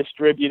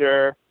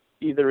distributor,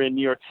 either in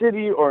New York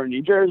City or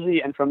New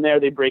Jersey. And from there,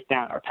 they break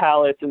down our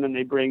pallets, and then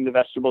they bring the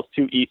vegetables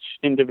to each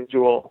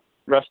individual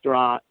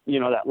restaurant, you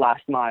know, that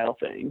last mile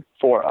thing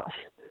for us.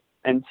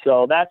 And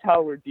so that's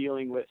how we're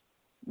dealing with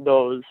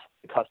those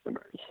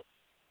customers.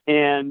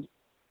 And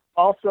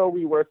also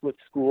we work with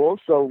schools.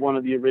 So one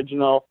of the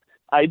original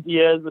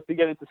ideas was to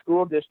get into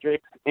school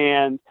districts,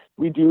 and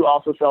we do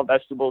also sell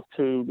vegetables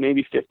to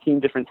maybe 15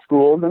 different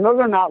schools. And those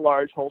are not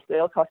large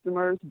wholesale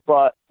customers,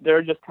 but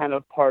they're just kind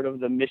of part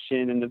of the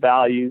mission and the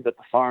values that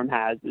the farm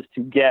has, is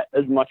to get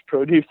as much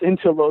produce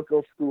into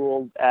local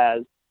schools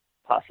as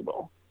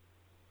possible.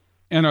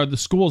 And are the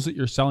schools that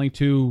you're selling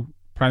to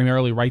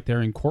primarily right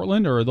there in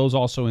Cortland, or are those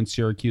also in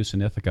Syracuse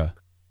and Ithaca?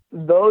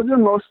 Those are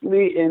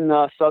mostly in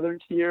the southern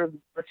tier of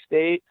New York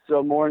State,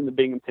 so more in the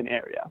Binghamton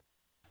area.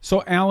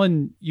 So,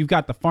 Alan, you've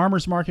got the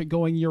farmers market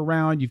going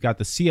year-round. You've got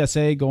the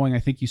CSA going, I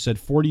think you said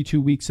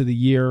 42 weeks of the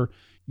year.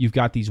 You've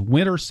got these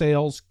winter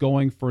sales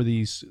going for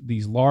these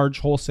large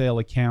wholesale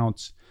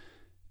accounts.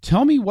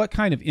 Tell me what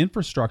kind of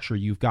infrastructure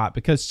you've got,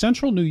 because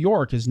Central New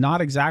York is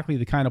not exactly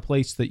the kind of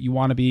place that you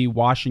want to be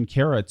washing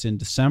carrots in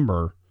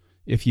December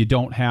if you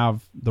don't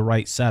have the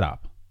right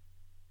setup.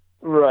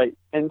 Right.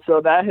 And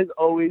so that has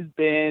always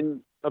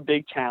been a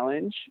big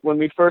challenge. When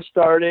we first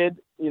started,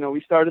 you know,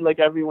 we started like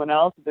everyone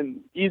else,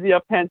 then easy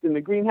up pens in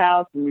the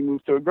greenhouse, and we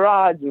moved to a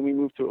garage, and we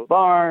moved to a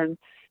barn,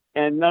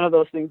 and none of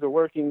those things are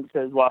working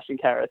because washing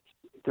carrots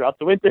throughout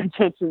the winter in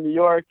Central New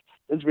York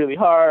is really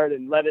hard,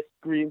 and lettuce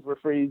greens were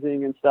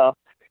freezing and stuff.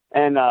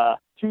 And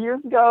 2 years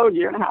ago, a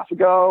year and a half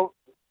ago,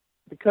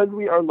 because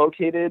we are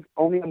located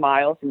only a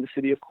mile from the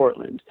city of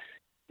Cortland,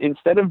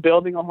 instead of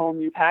building a whole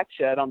new pack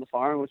shed on the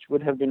farm, which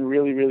would have been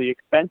really, really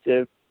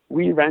expensive,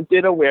 we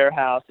rented a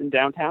warehouse in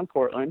downtown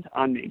Cortland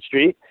on Main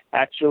Street,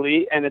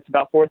 actually, and it's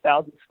about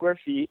 4,000 square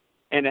feet,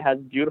 and it has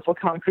beautiful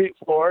concrete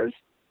floors,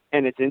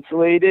 and it's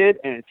insulated,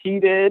 and it's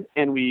heated,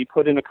 and we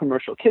put in a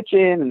commercial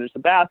kitchen, and there's a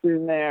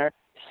bathroom there.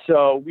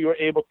 So we were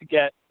able to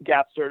get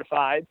GAP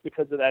certified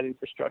because of that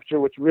infrastructure,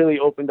 which really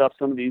opened up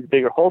some of these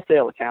bigger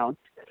wholesale accounts.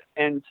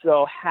 And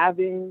so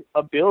having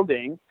a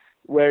building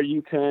where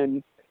you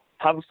can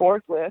have a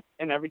forklift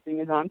and everything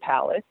is on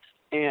pallets,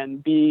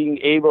 and being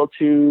able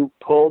to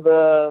pull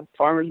the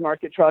farmer's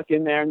market truck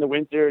in there in the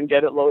winter and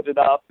get it loaded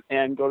up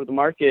and go to the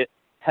market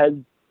has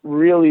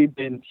really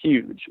been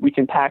huge. We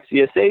can pack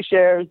CSA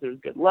shares. There's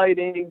good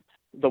lighting.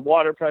 The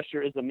water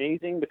pressure is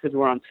amazing because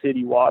we're on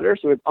city water.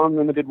 So it's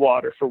unlimited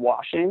water for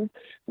washing,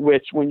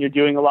 which when you're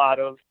doing a lot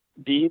of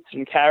beets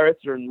and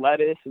carrots or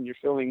lettuce and you're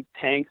filling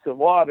tanks of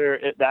water,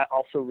 that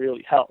also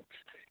really helps.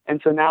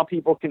 And so now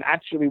people can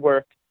actually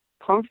work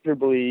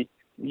comfortably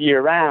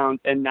year round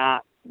and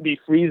not be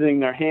freezing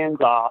their hands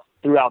off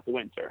throughout the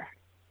winter.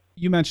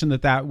 You mentioned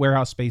that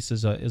warehouse space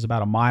is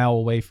about a mile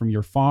away from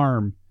your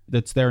farm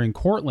that's there in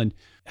Cortland.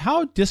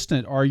 How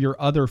distant are your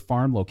other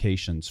farm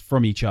locations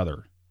from each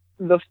other?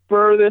 The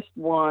furthest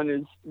one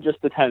is just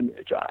a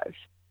 10-minute drive.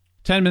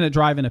 10-minute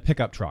drive in a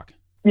pickup truck.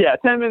 Yeah,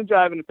 10-minute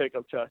drive in a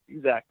pickup truck,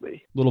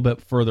 exactly. A little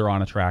bit further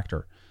on a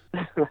tractor.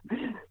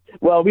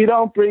 Well, we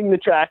don't bring the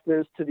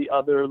tractors to the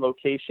other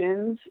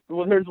locations.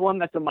 Well, there's one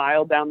that's a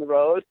mile down the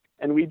road,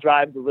 and we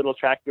drive the little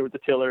tractor with the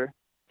tiller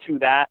to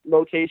that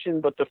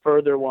location. But the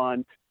further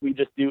one, we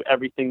just do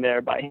everything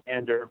there by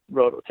hand or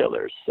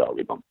rototillers. So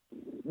we don't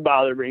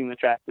bother bringing the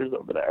tractors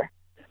over there.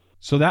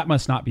 So that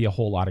must not be a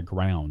whole lot of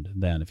ground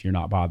then if you're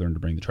not bothering to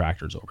bring the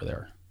tractors over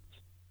there.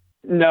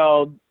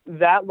 No,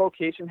 that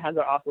location has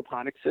our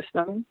aquaponics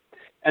system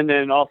and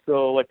then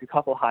also like a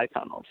couple high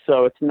tunnels.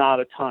 So it's not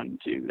a ton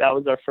too. That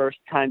was our first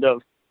kind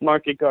of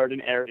market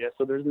garden area.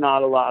 So there's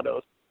not a lot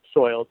of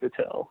soil to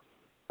till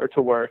or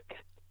to work.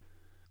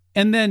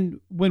 And then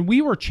when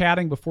we were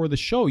chatting before the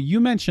show, you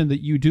mentioned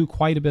that you do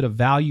quite a bit of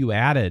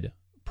value-added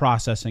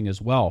processing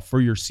as well for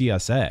your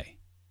CSA.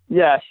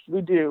 Yes,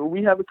 we do.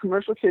 We have a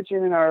commercial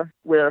kitchen in our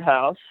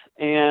warehouse,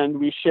 and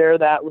we share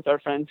that with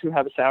our friends who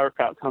have a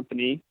sauerkraut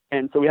company.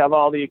 And so we have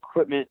all the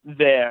equipment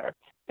there.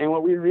 And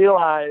what we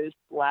realized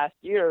last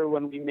year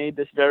when we made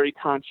this very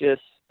conscious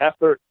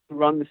effort to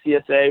run the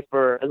CSA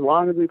for as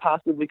long as we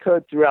possibly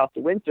could throughout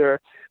the winter,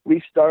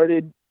 we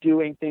started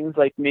doing things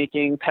like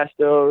making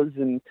pestos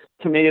and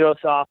tomato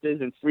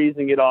sauces and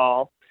freezing it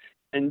all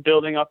and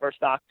building up our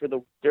stock for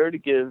the winter to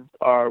give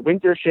our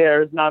winter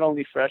shares not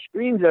only fresh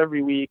greens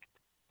every week,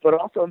 but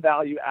also a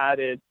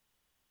value-added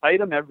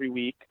item every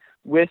week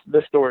with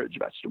the storage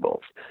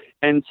vegetables.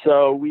 And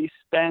so we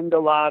spend a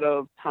lot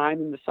of time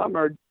in the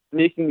summer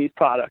making these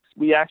products.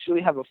 We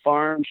actually have a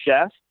farm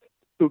chef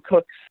who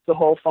cooks the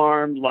whole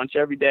farm lunch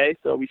every day.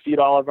 So we feed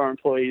all of our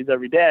employees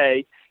every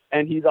day.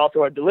 And he's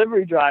also our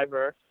delivery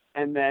driver.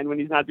 And then when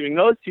he's not doing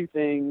those two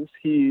things,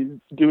 he's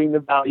doing the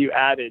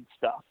value-added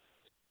stuff.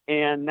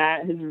 And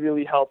that has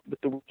really helped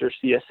with the winter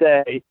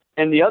CSA.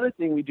 And the other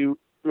thing we do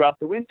throughout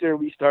the winter,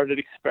 we started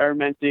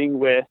experimenting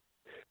with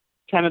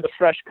kind of the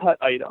fresh cut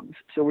items.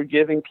 So we're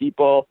giving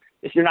people,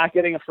 if you're not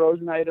getting a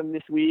frozen item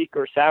this week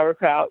or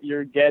sauerkraut,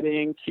 you're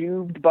getting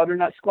cubed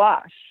butternut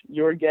squash.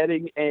 You're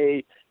getting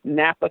a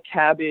Napa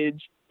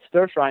cabbage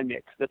stir fry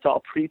mix that's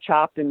all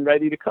pre-chopped and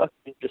ready to cook.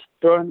 You just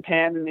throw it in the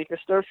pan and make a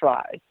stir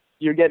fry.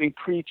 You're getting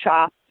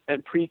pre-chopped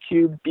and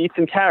pre-cubed beets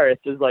and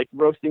carrots as like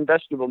roasting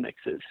vegetable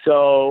mixes.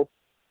 So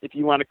if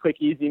you want a quick,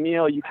 easy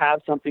meal, you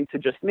have something to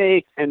just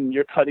make, and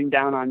you're cutting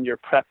down on your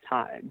prep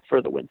time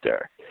for the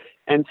winter.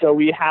 And so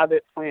we have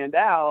it planned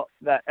out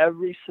that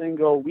every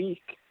single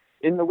week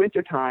in the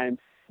wintertime,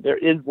 there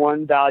is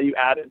one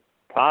value-added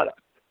product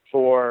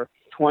for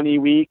 20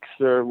 weeks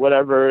or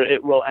whatever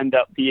it will end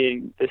up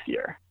being this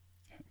year.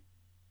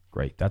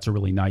 Great. That's a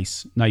really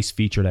nice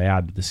feature to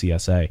add to the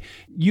CSA.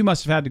 You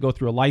must have had to go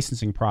through a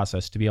licensing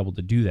process to be able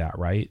to do that,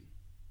 right?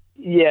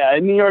 Yeah,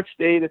 in New York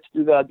State, it's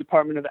through the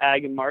Department of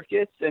Ag and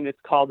Markets, and it's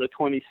called a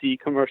 20C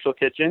commercial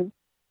kitchen.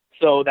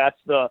 So that's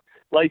the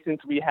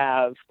license we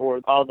have for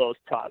all those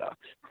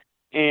products.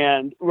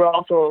 And we're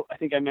also, I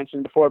think I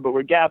mentioned before, but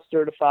we're GAP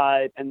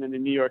certified. And then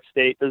in New York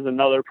State, there's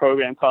another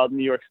program called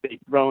New York State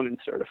Grown and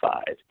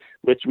Certified,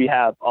 which we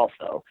have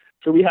also.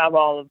 So we have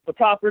all of the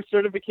proper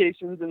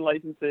certifications and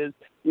licenses.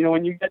 You know,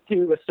 when you get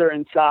to a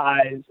certain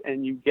size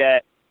and you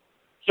get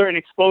certain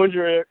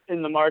exposure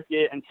in the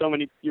market and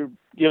you're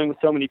dealing with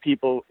so many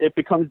people, it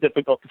becomes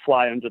difficult to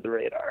fly under the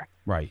radar.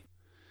 Right.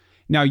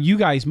 Now, you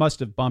guys must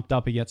have bumped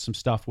up against some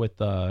stuff with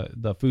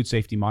the Food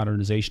Safety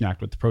Modernization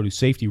Act with the Produce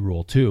Safety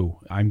Rule, too,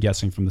 I'm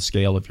guessing from the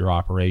scale of your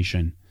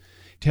operation.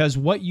 Has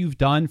what you've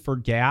done for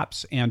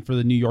GAPS and for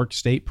the New York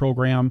State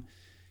program,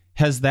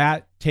 has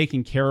that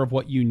taken care of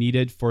what you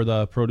needed for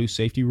the Produce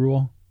Safety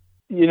Rule?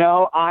 You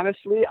know,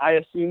 honestly, I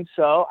assume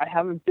so. I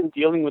haven't been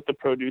dealing with the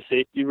Produce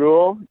Safety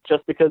Rule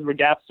just because we're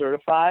GAP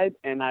certified,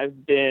 and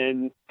I've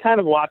been kind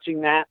of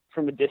watching that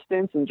from a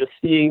distance and just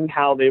seeing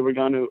how they were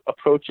going to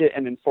approach it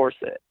and enforce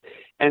it.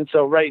 And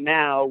so right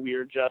now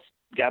we're just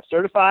GAP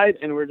certified,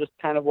 and we're just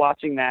kind of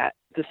watching that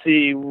to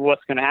see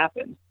what's going to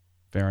happen.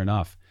 Fair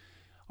enough.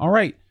 All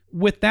right.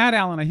 With that,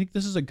 Alan, I think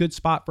this is a good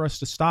spot for us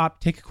to stop,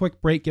 take a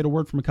quick break, get a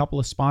word from a couple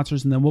of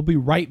sponsors, and then we'll be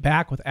right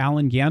back with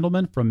Alan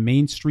Gandelman from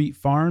Main Street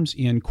Farms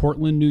in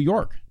Cortland, New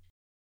York.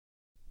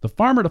 The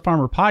Farmer to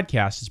Farmer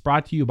podcast is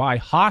brought to you by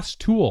Haas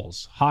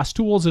Tools. Haas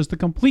Tools is the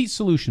complete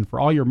solution for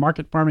all your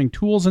market farming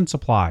tools and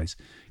supplies.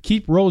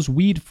 Keep rows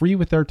weed-free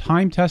with their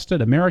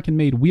time-tested,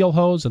 American-made wheel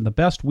hoes and the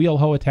best wheel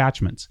hoe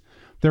attachments.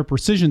 Their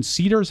precision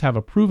seeders have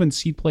a proven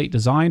seed plate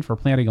design for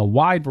planting a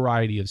wide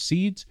variety of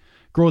seeds.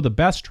 Grow the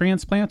best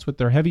transplants with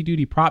their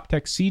heavy-duty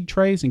PropTech seed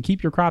trays and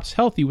keep your crops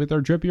healthy with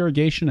their drip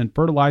irrigation and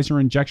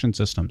fertilizer injection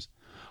systems.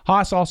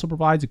 Haas also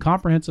provides a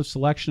comprehensive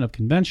selection of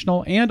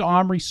conventional and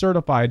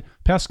OMRI-certified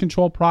pest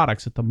control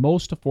products at the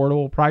most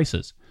affordable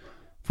prices.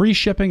 Free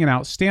shipping and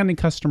outstanding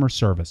customer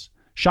service.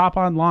 Shop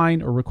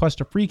online or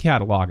request a free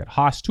catalog at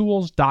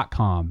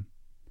HaasTools.com.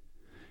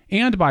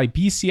 And by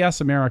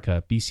BCS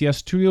America.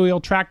 BCS two-wheel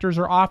tractors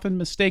are often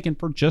mistaken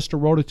for just a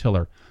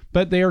rototiller,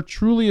 but they are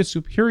truly a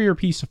superior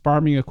piece of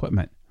farming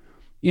equipment.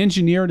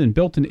 Engineered and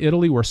built in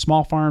Italy, where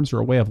small farms are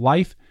a way of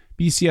life,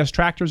 BCS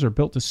tractors are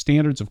built to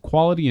standards of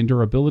quality and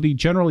durability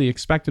generally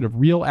expected of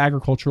real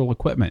agricultural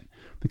equipment,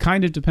 the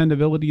kind of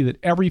dependability that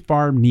every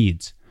farm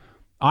needs.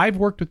 I've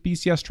worked with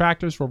BCS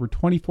tractors for over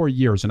 24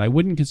 years, and I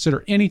wouldn't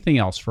consider anything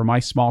else for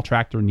my small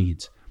tractor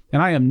needs.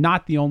 And I am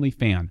not the only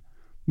fan.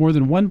 More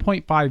than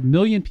 1.5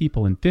 million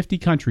people in 50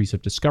 countries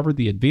have discovered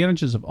the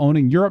advantages of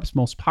owning Europe's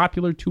most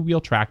popular two-wheel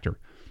tractor.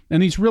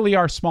 And these really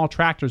are small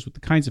tractors with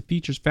the kinds of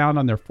features found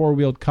on their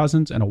four-wheeled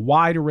cousins and a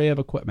wide array of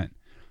equipment.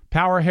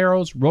 Power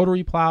harrows,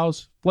 rotary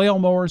plows, flail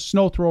mowers,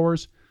 snow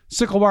throwers,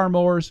 sickle bar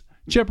mowers,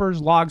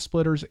 chippers, log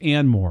splitters,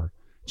 and more.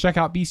 Check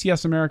out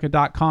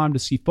bcsamerica.com to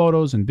see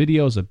photos and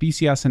videos of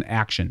BCS in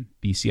action.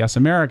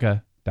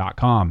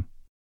 bcsamerica.com.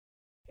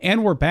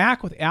 And we're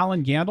back with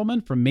Alan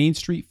Gandelman from Main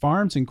Street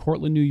Farms in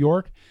Cortland, New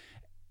York.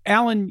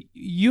 Alan,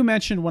 you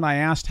mentioned when I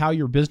asked how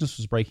your business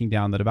was breaking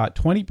down that about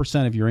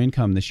 20% of your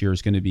income this year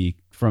is going to be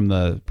from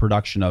the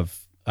production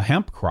of a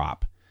hemp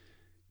crop.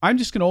 I'm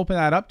just going to open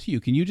that up to you.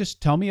 Can you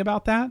just tell me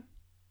about that?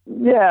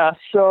 Yeah,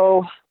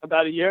 so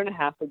about a year and a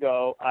half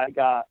ago, I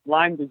got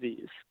Lyme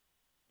disease,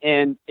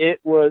 and it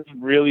was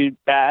really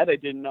bad. I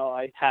didn't know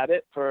I had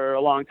it for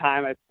a long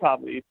time. I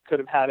probably could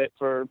have had it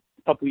for a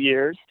couple of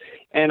years.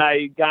 And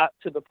I got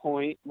to the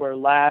point where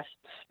last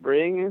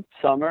spring and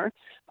summer,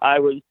 I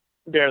was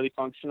barely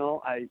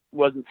functional. I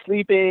wasn't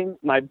sleeping.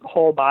 My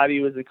whole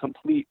body was in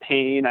complete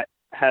pain. I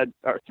had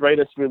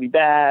arthritis really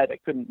bad. I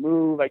couldn't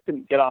move. I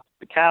couldn't get off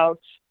the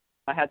couch.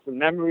 I had some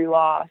memory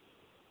loss.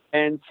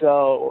 And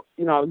so,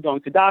 I was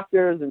going to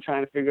doctors and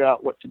trying to figure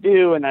out what to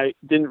do. And I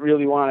didn't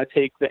really want to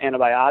take the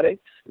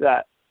antibiotics,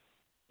 that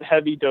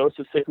heavy dose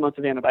of 6 months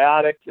of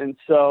antibiotics. And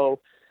so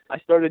I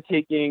started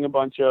taking a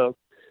bunch of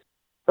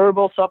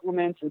herbal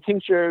supplements and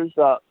tinctures.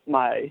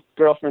 My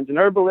girlfriend's an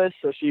herbalist,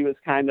 so she was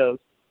kind of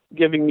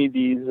giving me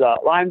these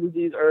Lyme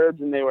disease herbs,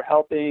 and they were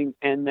helping.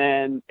 And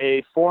then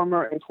a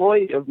former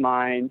employee of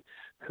mine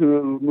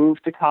who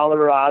moved to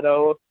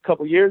Colorado a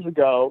couple years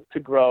ago to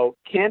grow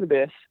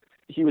cannabis,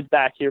 he was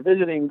back here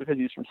visiting because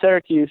he's from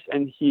Syracuse,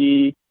 and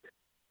he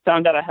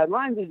found out I had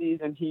Lyme disease,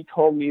 and he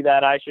told me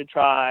that I should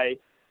try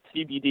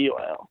CBD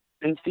oil.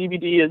 And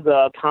CBD is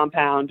a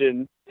compound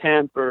in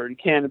hemp or in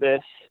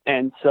cannabis.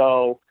 And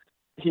so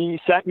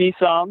he sent me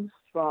some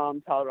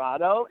from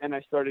Colorado, and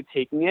I started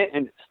taking it,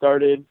 and it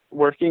started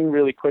working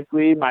really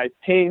quickly. My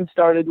pain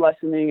started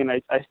lessening, and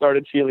I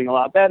started feeling a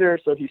lot better.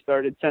 So he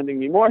started sending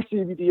me more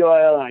CBD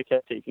oil, and I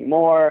kept taking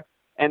more.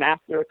 And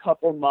after a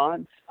couple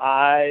months,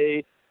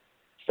 I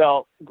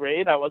felt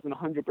great. I wasn't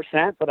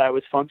 100%, but I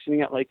was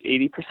functioning at like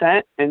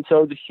 80%. And so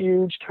it was a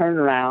huge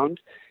turnaround.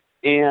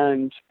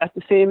 And at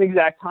the same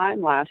exact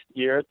time last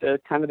year, at the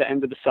kind of the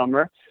end of the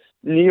summer,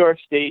 New York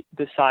State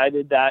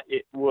decided that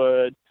it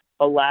would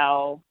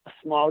allow a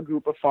small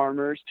group of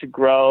farmers to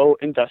grow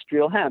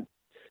industrial hemp.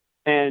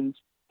 And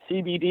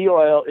CBD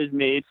oil is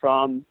made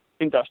from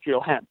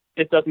industrial hemp.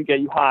 It doesn't get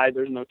you high.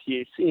 There's no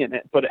THC in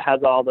it, but it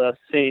has all the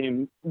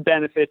same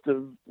benefits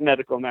of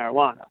medical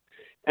marijuana.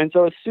 And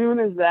so as soon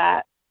as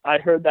I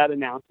heard that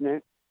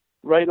announcement,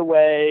 right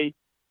away,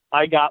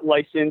 I got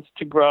licensed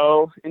to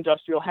grow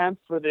industrial hemp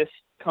for this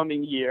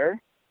coming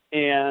year,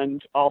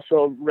 and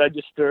also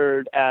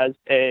registered as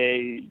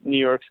a New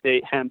York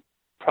State hemp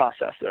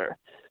processor.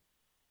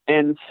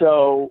 And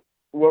so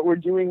what we're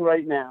doing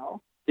right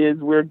now is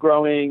we're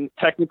growing,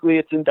 technically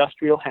it's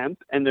industrial hemp,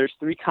 and there's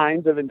 3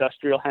 kinds of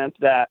industrial hemp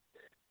that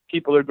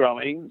people are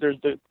growing. There's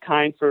the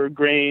kind for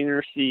grain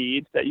or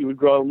seed that you would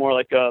grow more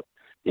like a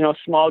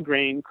small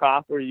grain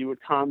crop where you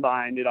would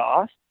combine it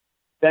off.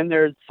 Then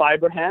there's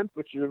fiber hemp,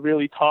 which is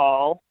really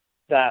tall,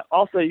 that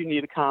also you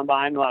need a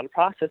combine, a lot of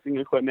processing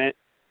equipment.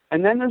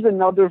 And then there's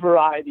another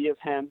variety of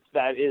hemp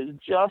that is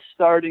just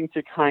starting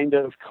to kind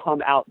of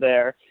come out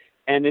there.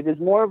 And it is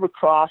more of a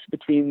cross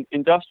between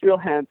industrial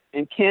hemp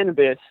and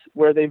cannabis,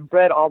 where they've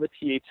bred all the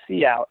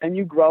THC out. And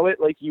you grow it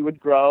like you would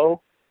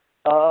grow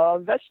a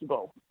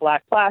vegetable,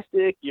 black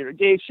plastic,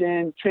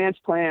 irrigation,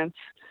 transplants.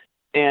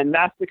 And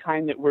that's the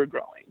kind that we're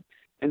growing.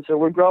 And so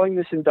we're growing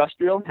this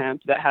industrial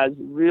hemp that has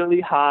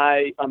really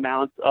high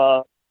amounts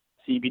of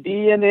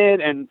CBD in it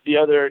and the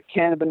other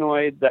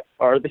cannabinoids that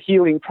are the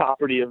healing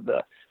property of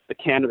the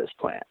cannabis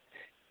plant.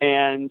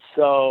 And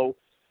so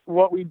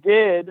what we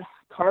did,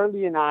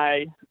 Carly and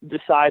I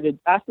decided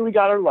after we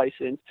got our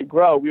license to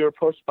grow, we were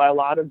approached by a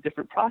lot of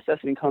different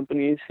processing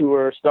companies who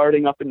were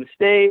starting up in the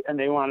state, and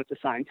they wanted to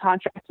sign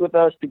contracts with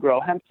us to grow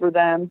hemp for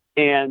them.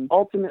 And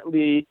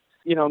ultimately,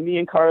 me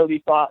and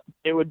Carly thought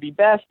it would be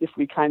best if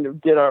we kind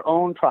of did our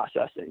own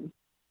processing.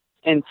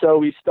 And so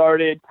we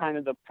started kind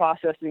of the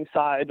processing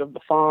side of the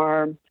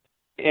farm,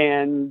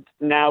 and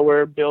now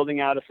we're building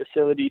out a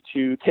facility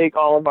to take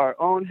all of our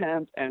own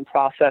hemp and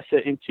process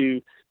it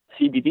into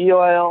CBD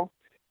oil.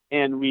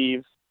 And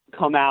we've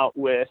come out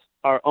with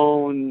our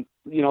own,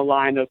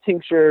 line of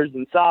tinctures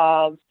and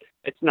salves.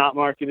 It's not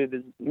marketed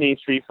as Main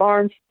Street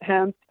Farms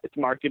hemp. It's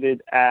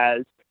marketed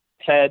as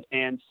Head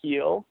and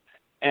Heal.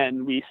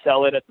 And we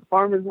sell it at the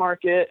farmer's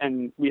market,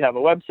 and we have a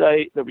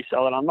website that we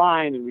sell it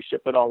online, and we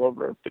ship it all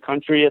over the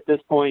country at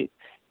this point.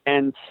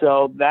 And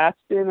so that's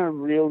been a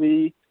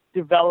really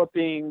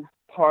developing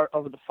part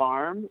of the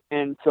farm.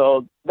 And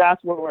so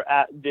that's where we're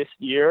at this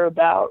year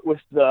about with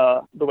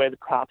the way the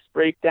crops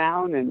break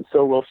down. And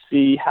so we'll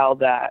see how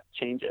that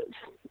changes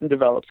and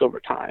develops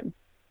over time.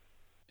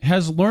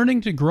 Has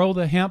learning to grow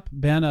the hemp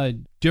been a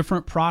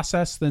different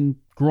process than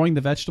growing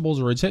the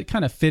vegetables, or does it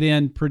kind of fit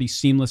in pretty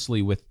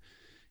seamlessly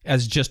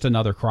as just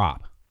another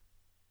crop?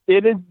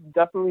 It is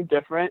definitely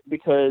different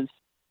because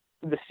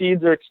the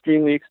seeds are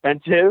extremely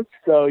expensive.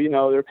 So,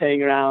 they're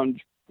paying around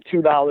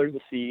 $2 a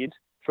seed,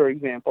 for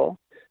example.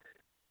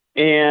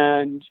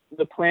 And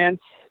the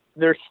plants,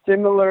 they're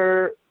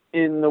similar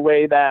in the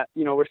way that,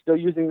 we're still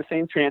using the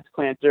same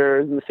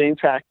transplanters and the same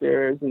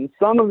tractors and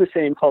some of the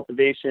same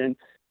cultivation,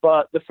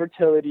 but the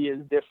fertility is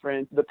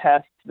different. The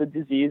pests, the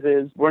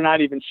diseases, we're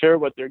not even sure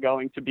what they're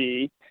going to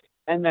be.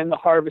 and then the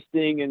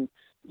harvesting, and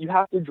you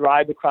have to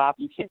dry the crop.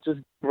 You can't just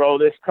grow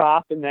this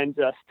crop and then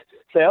just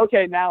say,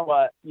 okay, now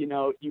what?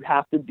 You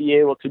have to be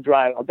able to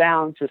dry it all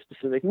down to a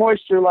specific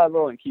moisture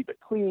level and keep it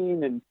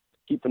clean and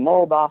keep the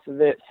mold off of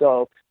it.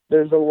 So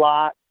there's a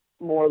lot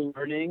more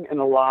learning and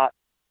a lot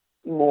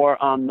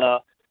more on the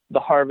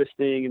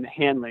harvesting and the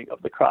handling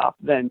of the crop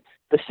than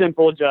the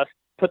simple just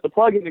put the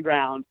plug in the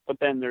ground, but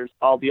then there's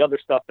all the other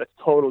stuff that's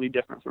totally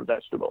different from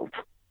vegetables.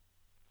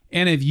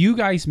 And have you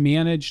guys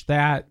managed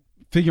that,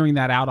 figuring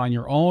that out on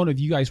your own? Have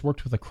you guys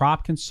worked with a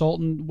crop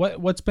consultant?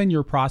 What's been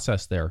your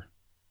process there?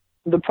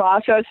 The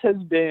process has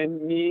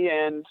been me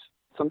and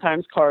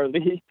sometimes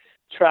Carly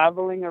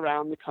traveling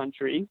around the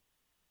country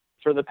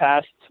for the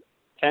past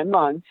 10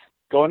 months,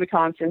 going to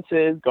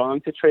conferences,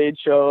 going to trade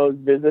shows,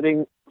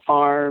 visiting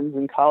farms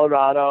in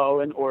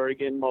Colorado and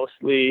Oregon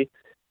mostly,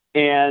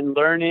 and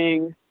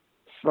learning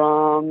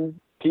from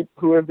people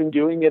who have been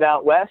doing it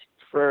out west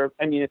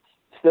it's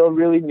still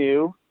really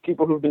new.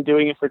 People who've been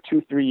doing it for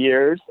 2-3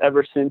 years,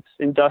 ever since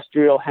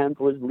industrial hemp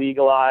was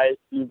legalized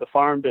through the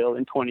Farm Bill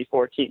in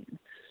 2014.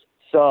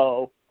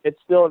 So it's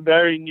still a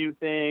very new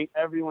thing.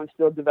 Everyone's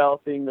still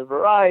developing the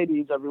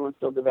varieties. Everyone's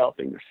still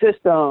developing their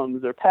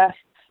systems, their pests.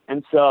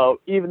 And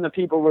so even the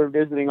people we're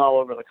visiting all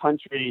over the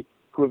country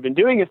who have been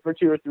doing it for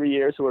 2 or 3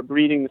 years, who are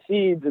breeding the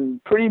seeds in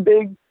pretty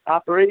big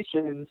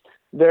operations,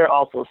 they're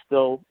also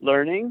still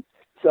learning.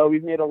 So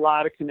we've made a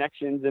lot of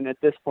connections, and at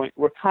this point,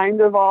 we're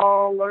kind of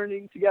all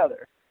learning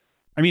together.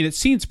 I mean, it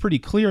seems pretty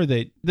clear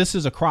that this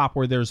is a crop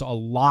where there's a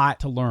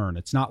lot to learn.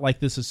 It's not like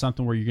this is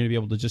something where you're going to be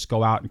able to just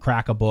go out and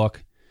crack a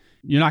book.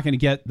 You're not going to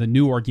get the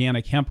new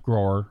organic hemp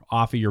grower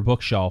off of your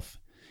bookshelf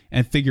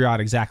and figure out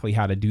exactly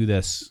how to do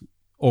this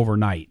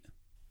overnight.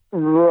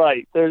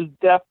 Right. There's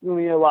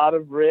definitely a lot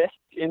of risk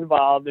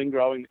involved in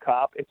growing the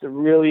crop. It's a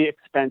really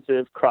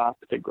expensive crop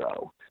to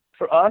grow.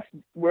 For us,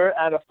 we're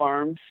at a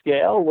farm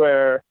scale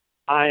where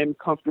I'm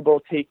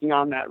comfortable taking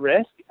on that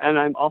risk, and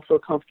I'm also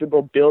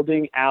comfortable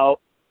building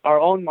out our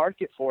own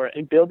market for it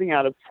and building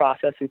out a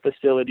processing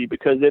facility,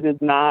 because it is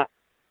not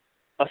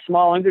a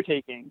small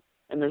undertaking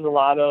and there's a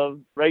lot of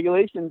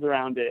regulations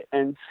around it.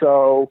 And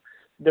so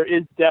there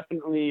is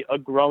definitely a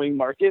growing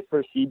market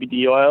for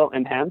CBD oil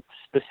and hemp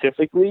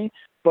specifically,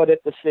 but at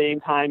the same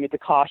time, it's a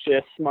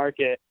cautious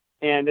market,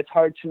 and it's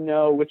hard to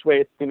know which way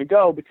it's going to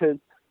go, because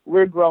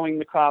we're growing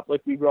the crop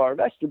like we grow our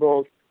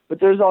vegetables, but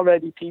there's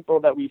already people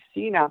that we've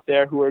seen out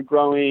there who are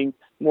growing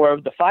more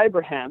of the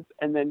fiber hemp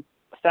and then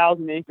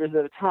 1,000 acres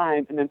at a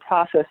time, and then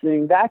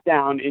processing that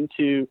down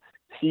into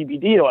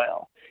CBD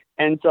oil.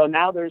 And so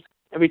now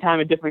every time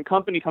a different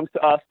company comes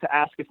to us to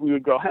ask if we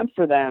would grow hemp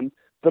for them,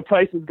 the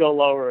prices go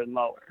lower and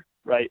lower,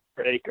 right,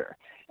 per acre.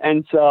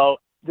 And so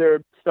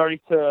they're starting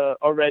to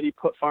already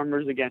put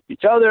farmers against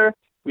each other.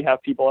 We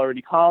have people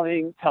already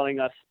calling, telling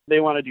us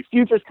they want to do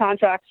futures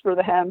contracts for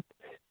the hemp,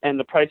 and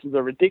the prices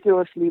are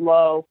ridiculously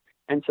low.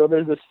 And so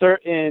there's a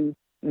certain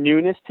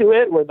newness to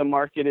it where the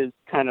market is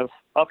kind of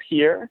up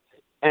here.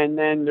 And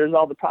then there's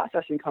all the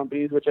processing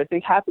companies, which I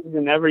think happens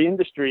in every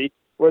industry,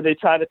 where they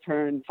try to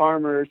turn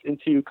farmers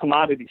into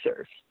commodity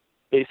serfs,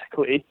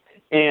 basically,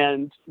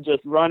 and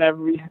just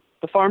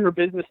the farmer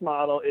business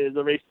model is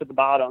a race to the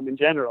bottom in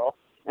general.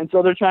 And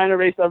so they're trying to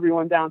race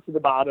everyone down to the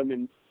bottom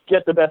and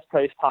get the best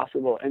price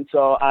possible. And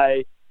so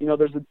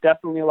there's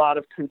definitely a lot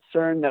of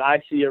concern that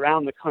I see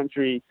around the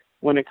country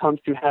when it comes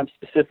to hemp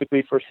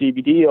specifically for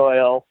CBD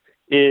oil,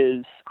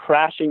 is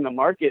crashing the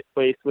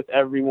marketplace with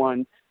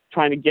everyone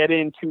trying to get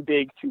in too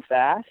big, too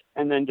fast,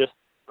 and then just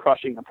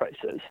crushing the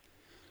prices.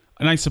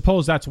 And I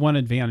suppose that's one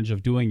advantage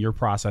of doing your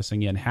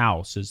processing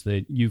in-house, is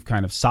that you've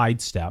kind of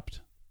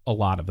sidestepped a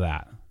lot of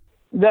that.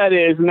 That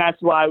is, and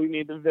that's why we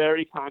made the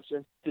very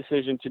conscious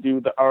decision to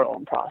do our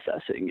own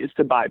processing, is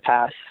to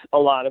bypass a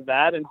lot of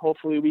that, and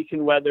hopefully we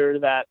can weather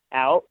that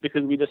out,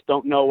 because we just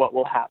don't know what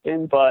will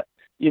happen. But,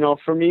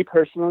 for me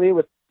personally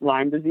with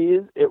Lyme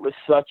disease, it was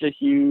such a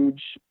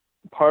huge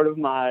part of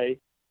my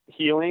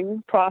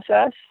healing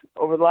process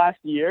over the last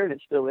year, and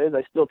it still is.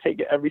 I still take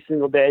it every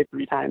single day,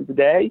 3 times a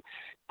day.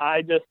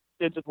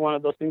 It's just one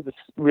of those things that's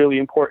really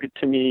important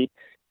to me,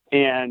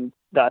 and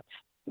that's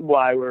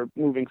why we're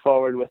moving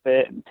forward with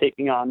it and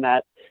taking on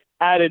that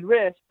added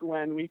risk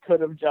when we could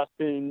have just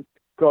been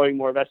growing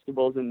more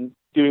vegetables and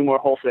doing more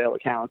wholesale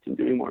accounts and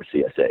doing more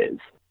CSAs.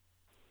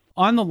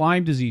 On the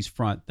Lyme disease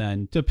front,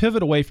 then, to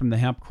pivot away from the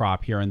hemp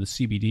crop here and the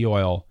CBD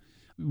oil,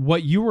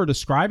 what you were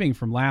describing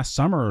from last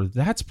summer,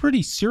 that's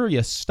pretty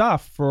serious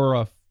stuff for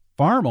a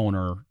farm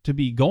owner to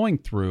be going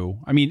through.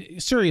 I mean,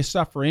 serious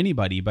stuff for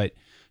anybody, but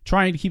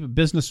trying to keep a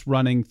business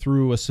running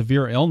through a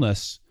severe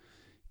illness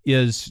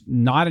is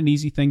not an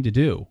easy thing to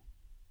do.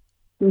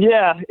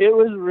 Yeah, it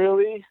was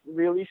really,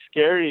 really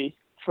scary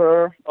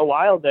for a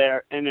while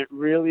there. And it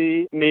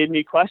really made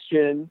me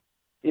question,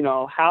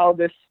 how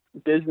this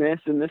business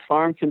and this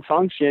farm can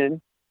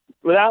function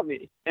without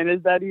me. And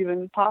is that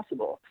even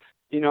possible?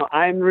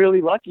 I'm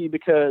really lucky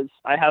because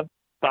I have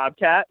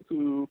Bobcat,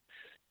 who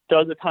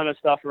does a ton of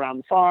stuff around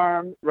the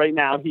farm. Right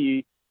now,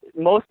 he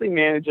mostly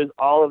manages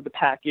all of the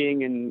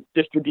packing and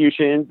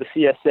distributions, the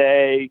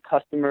CSA,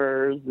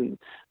 customers, and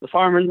the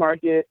farmers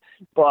market.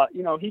 But,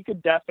 he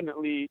could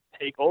definitely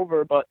take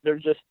over, but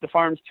the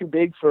farm's too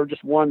big for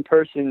just one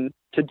person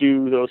to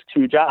do those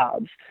two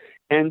jobs.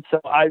 And so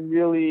I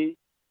really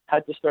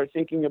had to start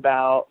thinking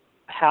about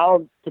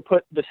how to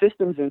put the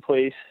systems in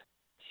place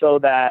so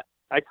that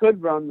I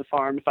could run the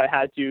farm if I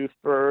had to,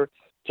 for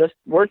just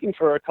working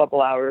for a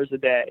couple hours a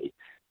day,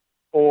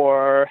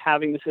 or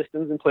having the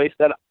systems in place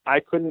that I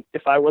couldn't,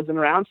 if I wasn't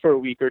around for a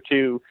week or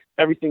two,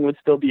 everything would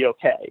still be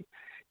okay.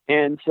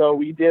 And so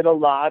we did a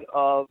lot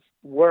of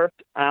work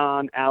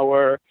on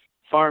our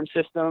farm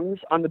systems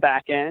on the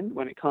back end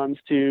when it comes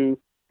to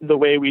the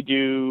way we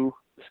do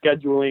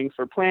scheduling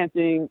for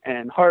planting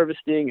and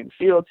harvesting and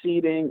field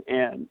seeding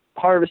and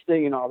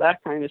harvesting and all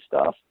that kind of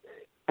stuff.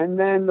 And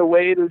then the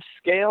way to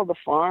scale the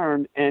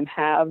farm and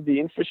have the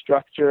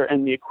infrastructure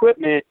and the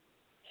equipment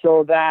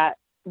so that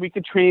we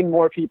could train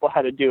more people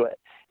how to do it.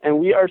 And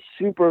we are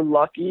super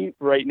lucky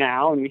right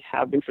now, and we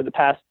have been for the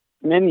past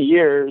many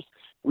years.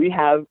 We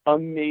have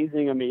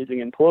amazing, amazing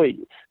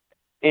employees.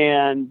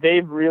 And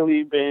they've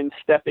really been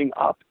stepping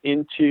up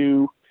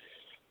into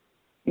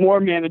more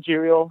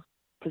managerial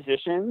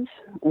positions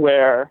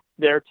where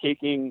they're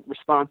taking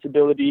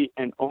responsibility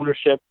and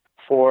ownership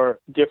for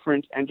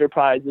different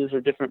enterprises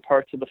or different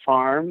parts of the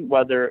farm,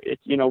 whether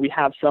it's, we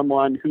have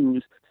someone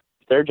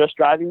they're just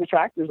driving the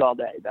tractors all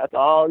day. That's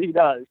all he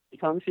does. He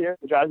comes here,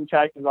 he drives the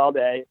tractors all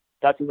day.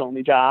 That's his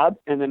only job.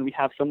 And then we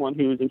have someone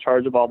who's in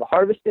charge of all the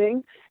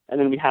harvesting. And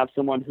then we have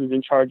someone who's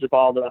in charge of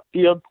all the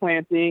field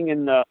planting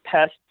and the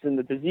pests and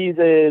the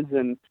diseases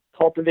and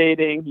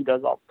cultivating. He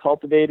does all the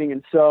cultivating.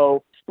 And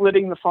so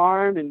splitting the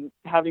farm and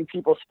having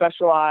people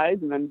specialize.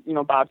 And then,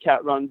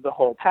 Bobcat runs the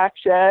whole pack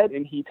shed,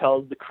 and he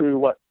tells the crew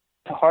what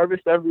to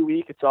harvest every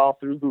week. It's all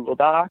through Google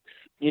Docs,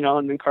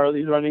 and then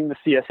Carly's running the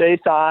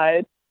CSA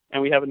side.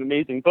 And we have an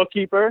amazing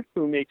bookkeeper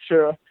who makes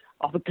sure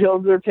all the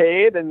bills are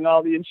paid and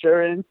all the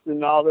insurance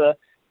and all the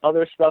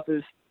other stuff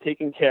is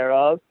taken care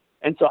of.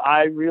 And so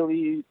I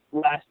really,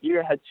 last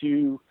year, had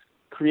to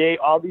create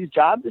all these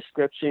job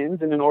descriptions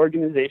and an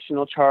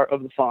organizational chart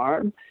of the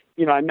farm.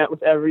 I met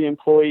with every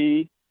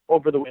employee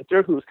over the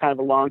winter who was kind of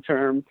a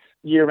long-term,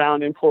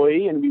 year-round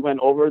employee, and we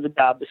went over the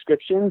job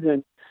descriptions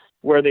and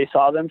where they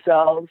saw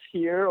themselves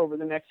here over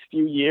the next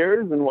few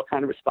years and what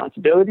kind of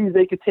responsibilities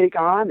they could take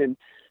on, and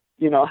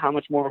how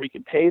much more we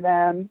could pay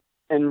them,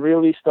 and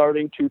really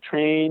starting to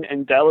train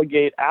and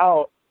delegate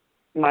out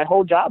my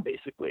whole job.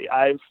 Basically,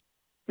 I've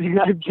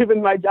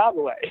given my job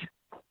away.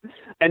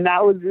 And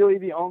that was really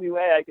the only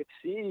way I could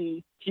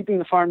see keeping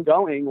the farm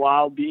going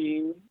while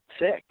being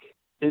sick,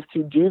 is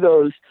to do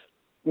those,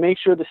 make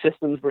sure the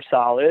systems were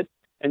solid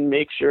and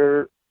make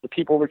sure the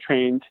people were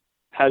trained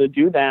how to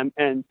do them.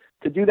 And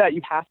to do that,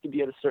 you have to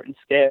be at a certain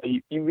scale.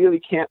 You really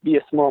can't be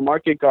a small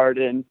market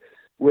garden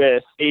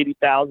with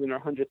 $80,000 or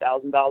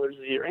 $100,000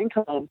 a year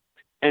income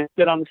and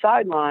sit on the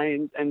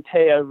sidelines and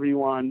pay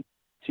everyone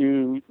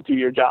to do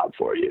your job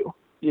for you.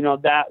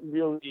 That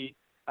really,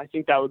 I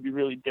think that would be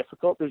really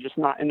difficult. There's just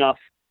not enough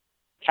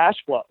cash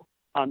flow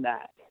on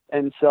that.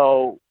 And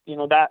so,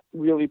 that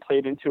really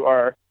played into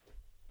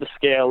the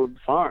scale of the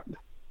farm.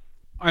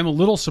 I'm a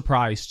little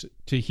surprised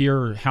to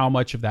hear how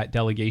much of that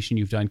delegation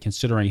you've done,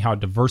 considering how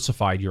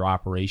diversified your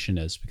operation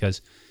is,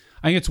 because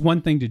I think it's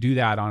one thing to do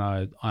that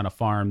on a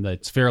farm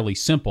that's fairly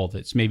simple,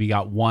 that's maybe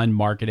got one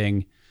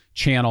marketing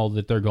channel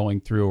that they're going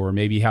through, or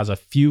maybe has a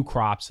few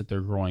crops that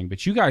they're growing.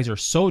 But you guys are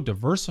so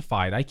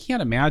diversified. I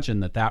can't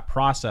imagine that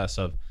process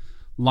of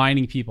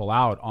lining people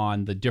out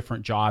on the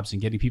different jobs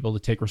and getting people to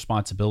take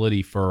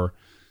responsibility for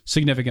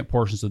significant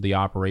portions of the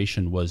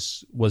operation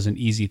was an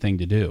easy thing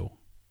to do.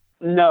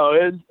 No,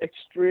 it was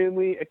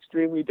extremely,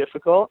 extremely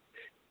difficult.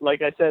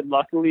 Like I said,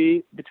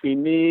 luckily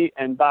between me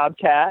and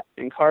Bobcat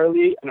and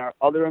Carly and our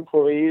other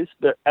employees,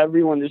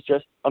 everyone is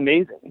just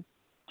amazing.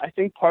 I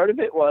think part of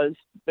it was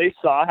they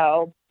saw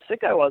how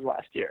sick I was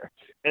last year.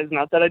 It's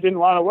not that I didn't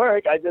want to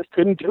work. I just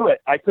couldn't do it.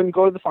 I couldn't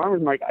go to the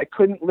farmer's market. I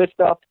couldn't lift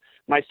up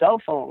my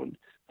cell phone,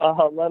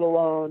 let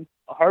alone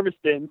a harvest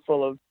bin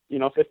full of,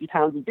 50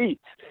 pounds of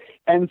beets.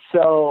 And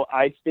so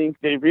I think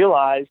they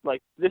realized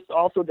this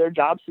also their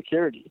job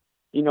security.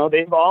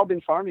 They've all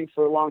been farming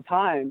for a long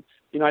time.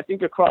 I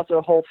think across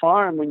our whole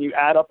farm, when you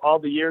add up all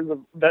the years of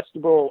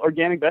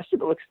organic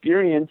vegetable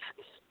experience,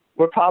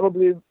 we're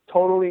probably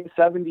totaling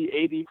 70,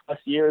 80 plus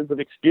years of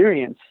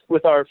experience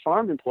with our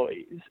farm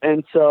employees.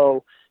 And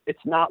so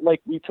it's not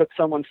like we took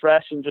someone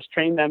fresh and just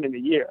trained them in a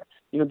year.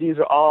 These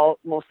are all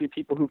mostly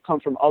people who've come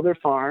from other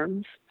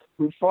farms,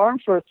 who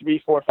farmed for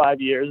 3, 4,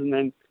 5 years and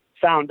then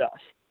found us,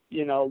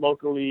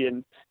 locally.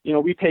 And,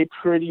 we pay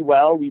pretty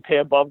well. We pay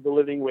above the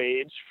living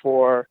wage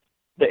for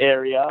the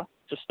area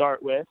to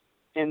start with.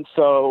 And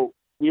so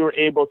we were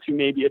able to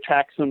maybe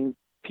attract some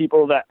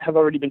people that have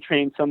already been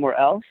trained somewhere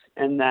else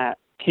and that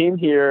came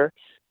here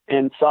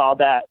and saw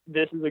that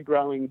this is a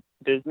growing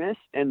business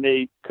and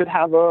they could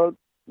have a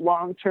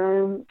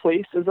long-term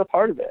place as a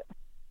part of it.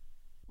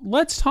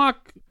 Let's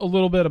talk a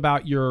little bit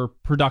about your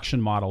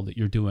production model that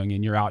you're doing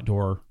in your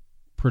outdoor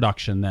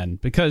production then?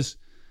 Because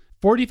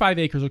 45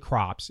 acres of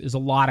crops is a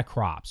lot of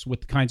crops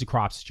with the kinds of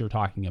crops that you're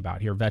talking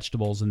about here,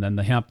 vegetables, and then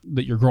the hemp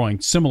that you're growing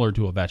similar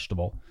to a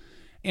vegetable.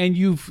 And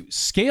you've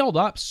scaled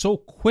up so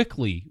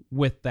quickly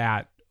with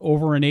that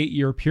over an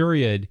 8-year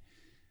period.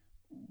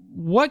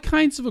 What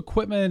kinds of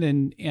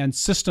equipment and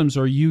systems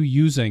are you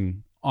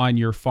using on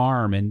your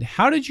farm? And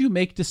how did you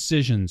make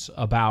decisions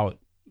about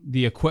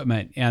the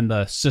equipment and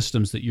the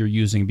systems that you're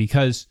using?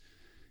 Because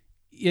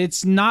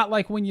it's not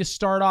like when you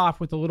start off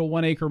with a little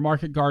 1 acre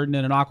market garden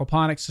and an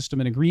aquaponics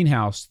system in a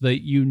greenhouse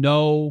that you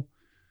know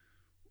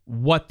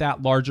what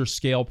that larger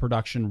scale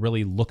production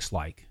really looks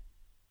like.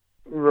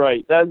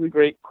 Right. That's a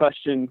great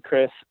question,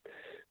 Chris.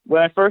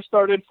 When I first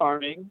started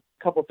farming,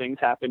 a couple things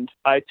happened.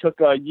 I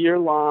took a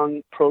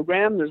year-long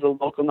program. There's a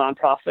local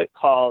nonprofit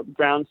called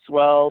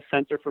Groundswell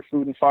Center for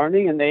Food and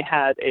Farming, and they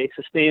had a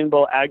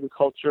sustainable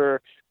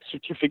agriculture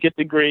certificate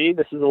degree.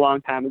 This is a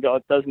long time ago.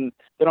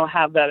 They don't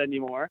have that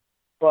anymore.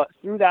 But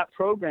through that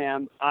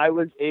program, I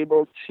was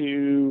able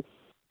to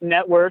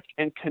network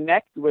and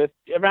connect with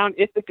around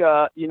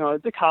Ithaca.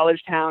 It's a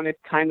college town. It's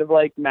kind of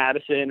like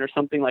Madison or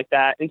something like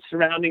that. And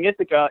surrounding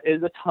Ithaca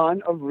is a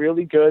ton of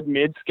really good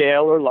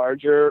mid-scale or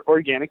larger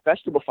organic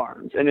vegetable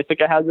farms. And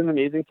Ithaca has an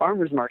amazing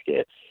farmers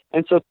market.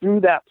 And so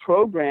through that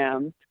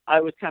program, I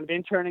was kind of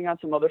interning on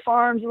some other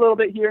farms a little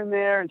bit here and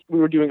there. And we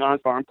were doing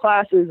on-farm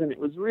classes, and it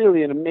was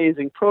really an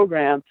amazing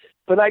program.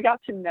 But I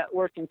got to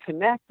network and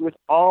connect with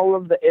all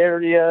of the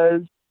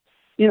area's,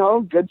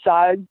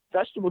 good-sized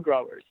vegetable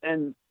growers,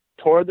 and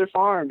tour their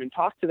farm and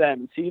talk to them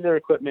and see their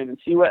equipment and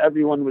see what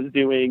everyone was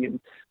doing and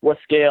what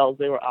scales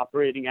they were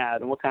operating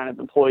at and what kind of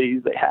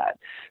employees they had.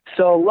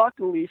 So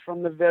luckily,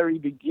 from the very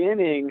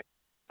beginning,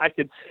 I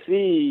could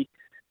see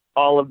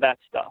all of that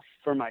stuff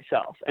for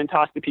myself and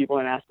talk to people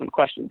and ask them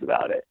questions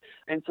about it.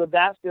 And so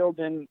that filled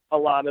in a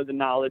lot of the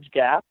knowledge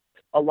gap.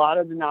 A lot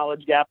of the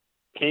knowledge gap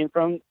came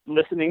from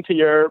listening to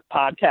your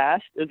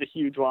podcast is a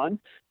huge one.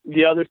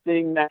 The other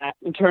thing that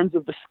in terms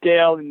of the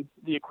scale and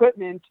the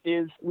equipment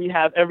is we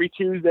have every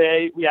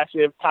Tuesday, we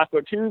actually have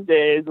Taco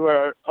Tuesdays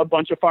where a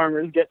bunch of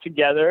farmers get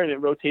together and it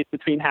rotates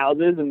between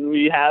houses, and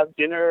we have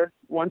dinner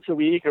once a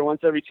week or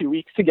once every 2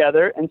 weeks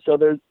together. And so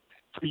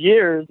for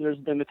years, there's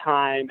been the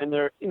time, and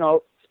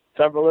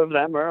several of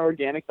them are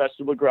organic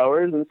vegetable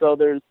growers. And so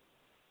there's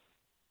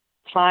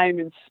time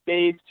and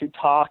space to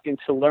talk and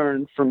to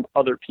learn from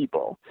other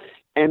people.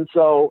 And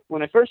so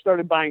when I first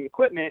started buying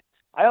equipment,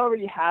 I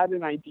already had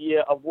an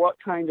idea of what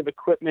kind of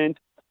equipment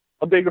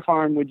a bigger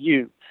farm would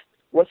use,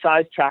 what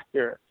size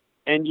tractor,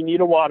 and you need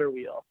a water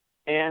wheel.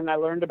 And I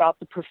learned about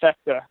the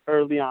Perfecta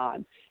early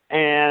on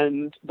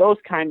and those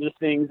kinds of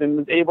things, and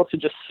was able to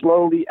just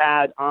slowly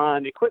add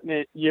on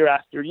equipment year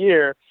after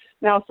year.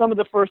 Now, some of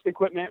the first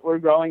equipment we're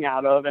growing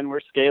out of and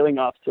we're scaling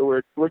up,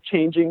 so we're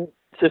changing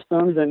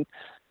systems, and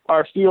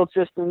our field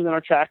systems and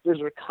our tractors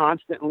are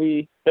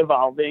constantly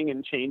evolving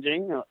and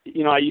changing.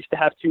 I used to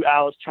have 2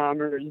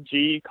 Allis-Chalmers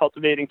G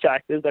cultivating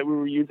tractors that we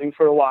were using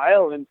for a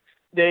while, and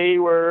they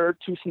were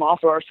too small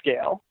for our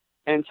scale.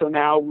 And so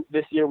now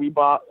this year we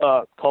bought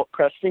a Colt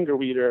Crest finger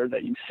weeder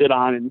that you sit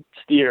on and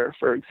steer,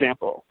 for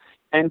example.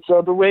 And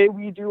so the way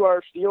we do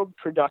our field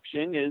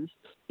production is,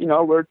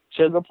 we're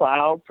chisel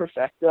plow,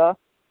 Perfecta,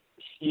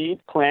 seed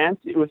plant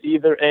with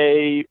either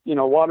a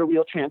water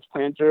wheel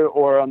transplanter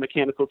or a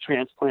mechanical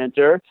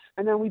transplanter,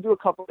 and then we do a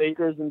couple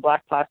acres in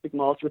black plastic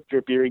mulch with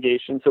drip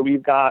irrigation. So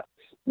we've got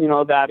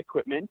that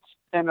equipment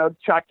and a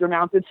tractor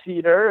mounted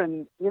seeder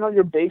and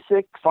your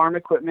basic farm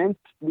equipment.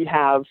 We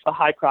have a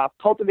high crop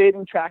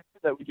cultivating tractor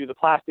that we do the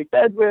plastic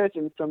beds with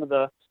and some of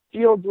the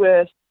fields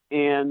with,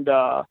 and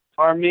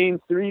our main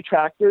 3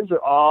 tractors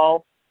are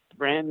all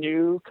brand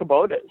new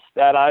Kubotas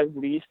that I've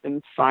leased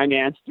and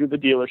financed through the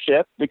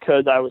dealership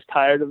because I was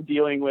tired of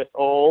dealing with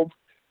old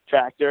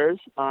tractors,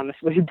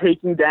 honestly,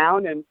 breaking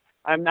down, and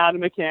I'm not a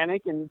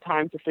mechanic, and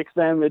time to fix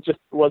them, it just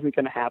wasn't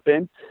going to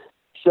happen.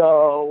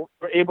 So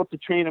we're able to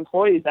train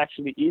employees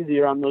actually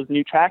easier on those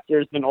new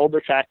tractors than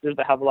older tractors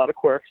that have a lot of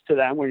quirks to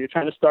them where you're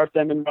trying to start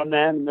them and run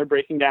them and they're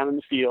breaking down in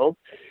the field.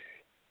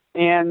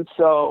 And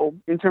so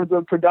in terms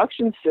of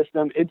production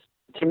system,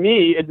 to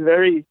me, it's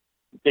very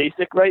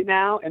basic right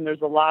now, and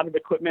there's a lot of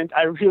equipment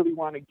I really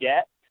want to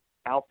get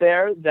out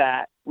there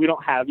that we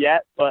don't have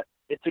yet, but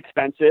it's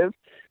expensive.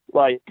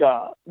 Like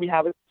we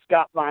have a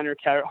Scott Viner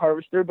carrot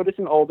harvester, but it's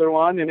an older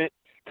one, and it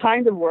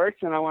kind of works,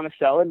 and I want to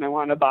sell it, and I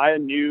want to buy a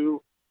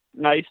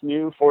nice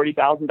new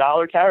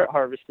 $40,000 carrot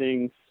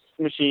harvesting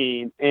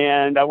machine.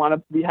 And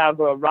we have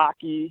a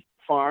rocky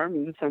farm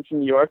in central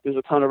New York. There's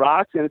a ton of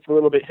rocks, and it's a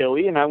little bit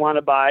hilly, and I want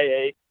to buy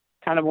a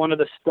kind of one of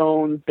the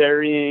stone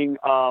burying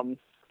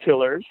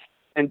tillers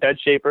and bed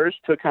shapers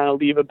to kind of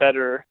leave a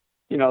better,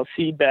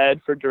 seed bed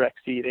for direct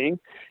seeding.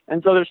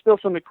 And so there's still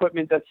some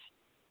equipment that's,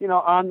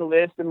 on the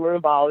list, and we're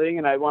evolving,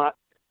 and I want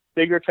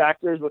bigger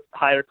tractors with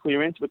higher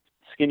clearance with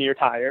skinnier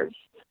tires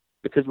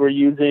because we're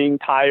using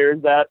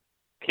tires that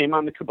came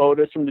on the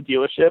Kubotas from the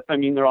dealership. I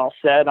mean, they're all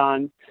set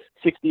on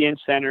 60-inch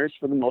centers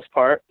for the most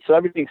part. So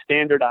everything's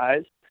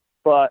standardized,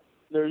 but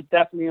there's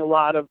definitely a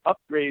lot of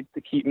upgrades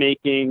to keep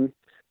making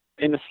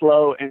in a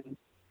slow and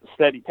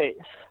steady pace.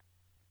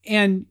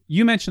 And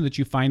you mentioned that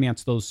you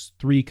financed those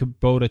 3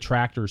 Kubota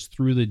tractors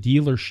through the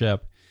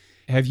dealership.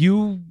 Have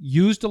you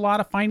used a lot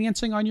of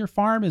financing on your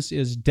farm? Is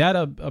debt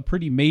a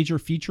pretty major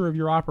feature of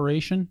your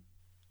operation?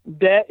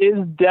 Debt is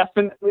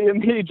definitely a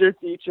major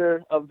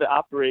feature of the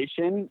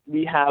operation.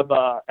 We have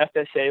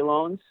FSA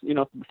loans,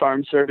 the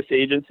Farm Service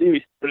Agency.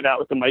 We started out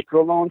with the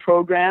microloan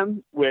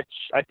program, which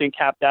I think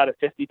capped out at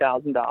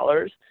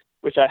 $50,000,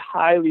 which I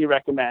highly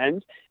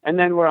recommend. And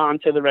then we're on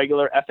to the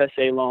regular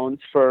FSA loans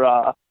for,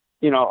 all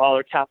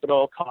our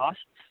capital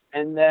costs.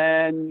 And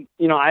then,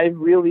 I've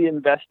really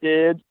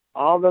invested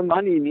all the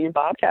money. Me and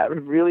Bobcat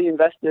have really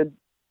invested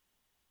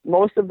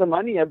most of the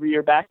money every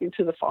year back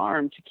into the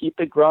farm to keep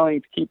it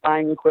growing, to keep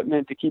buying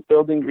equipment, to keep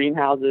building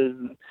greenhouses.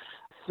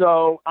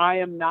 So I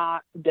am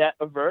not debt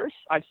averse.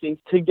 I think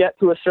to get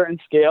to a certain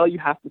scale, you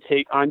have to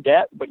take on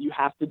debt, but you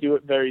have to do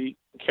it very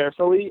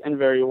carefully and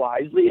very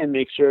wisely and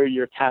make sure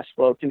your cash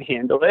flow can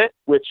handle it,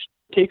 which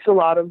takes a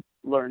lot of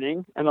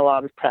learning and a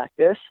lot of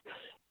practice.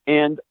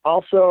 And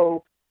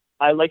also,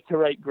 I like to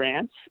write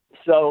grants.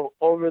 So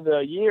over the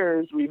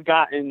years, we've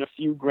gotten a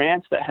few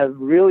grants that have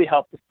really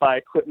helped us buy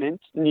equipment.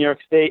 New York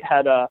State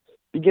had a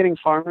beginning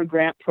farmer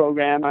grant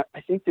program. I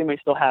think they may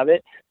still have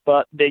it,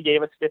 but they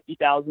gave us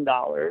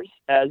 $50,000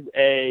 as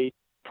a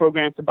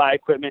program to buy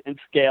equipment and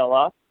scale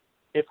up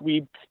if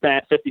we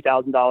spent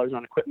 $50,000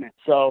 on equipment.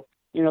 So,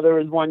 there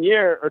was 1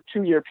 year or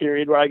 2 year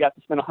period where I got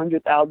to spend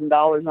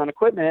 $100,000 on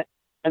equipment,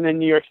 and then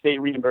New York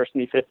State reimbursed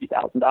me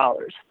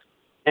 $50,000.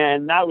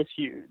 And that was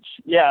huge.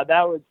 Yeah,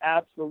 that was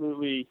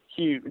absolutely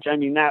huge. I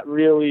mean, that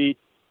really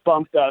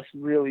bumped us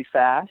really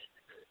fast.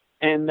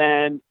 And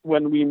then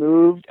when we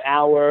moved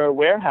our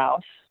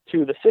warehouse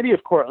to the city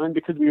of Cortland,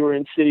 because we were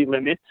in city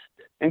limits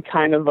and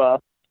kind of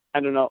a,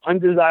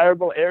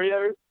 undesirable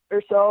area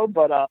or so,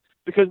 but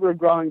because we're a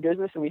growing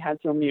business and we had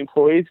so many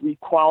employees, we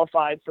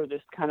qualified for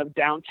this kind of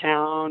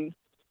downtown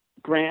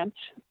grant,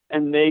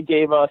 and they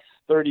gave us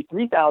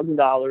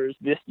 $33,000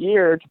 this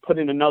year to put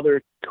in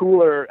another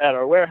cooler at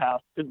our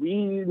warehouse because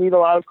we need a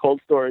lot of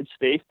cold storage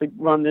space to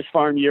run this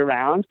farm year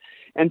round.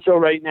 And so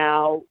right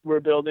now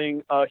we're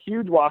building a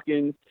huge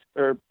walk-in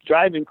or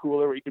drive-in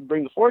cooler where you could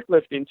bring the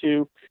forklift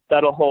into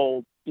that'll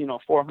hold,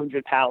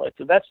 400 pallets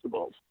of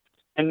vegetables.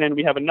 And then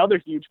we have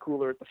another huge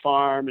cooler at the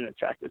farm and a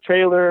tractor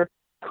trailer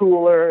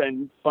cooler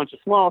and a bunch of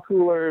small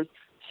coolers.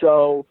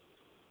 So,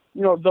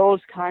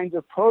 those kinds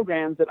of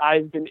programs that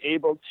I've been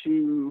able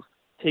to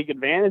take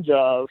advantage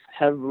of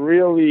have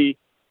really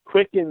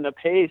quickened the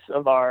pace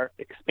of our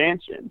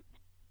expansion.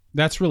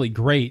 That's really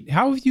great.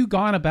 How have you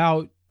gone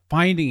about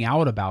finding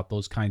out about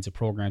those kinds of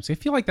programs? I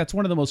feel like that's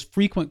one of the most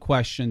frequent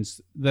questions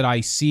that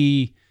I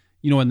see,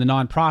 in the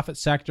nonprofit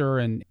sector.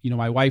 And,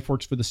 my wife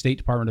works for the State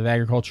Department of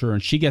Agriculture,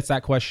 and she gets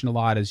that question a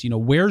lot is,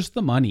 where's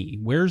the money?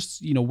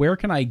 Where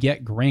can I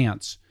get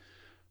grants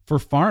for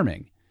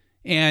farming?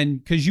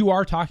 And because you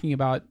are talking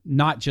about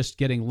not just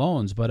getting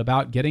loans, but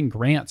about getting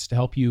grants to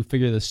help you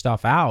figure this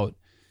stuff out.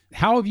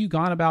 How have you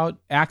gone about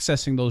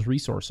accessing those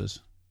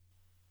resources?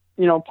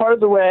 Part of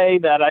the way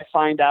that I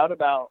find out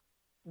about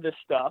this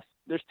stuff,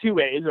 there's 2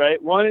 ways,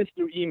 right? One is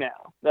through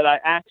email, that I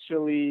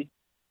actually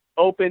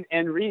open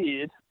and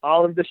read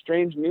all of the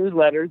strange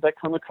newsletters that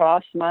come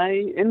across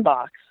my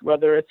inbox,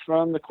 whether it's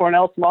from the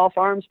Cornell Small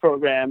Farms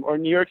Program or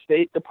New York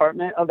State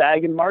Department of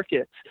Ag and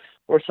Markets,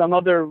 or some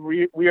other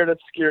weird,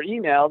 obscure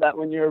email that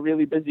when you're a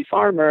really busy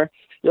farmer,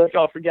 you're like,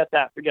 oh, forget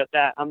that.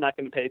 I'm not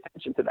going to pay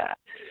attention to that.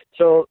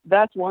 So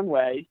that's one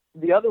way.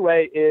 The other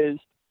way is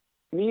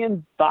me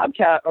and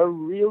Bobcat are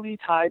really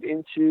tied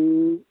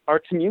into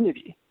our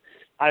community.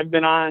 I've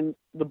been on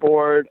the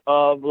board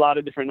of a lot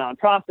of different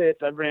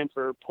nonprofits. I've ran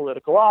for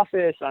political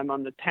office. I'm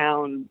on the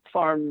town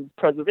farm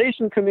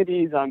preservation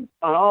committees. I'm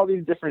on all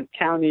these different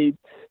county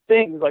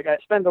things. Like I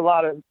spend a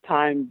lot of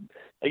time,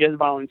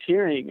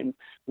 volunteering and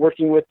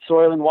working with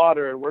Soil and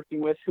Water, working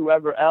with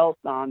whoever else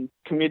on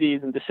committees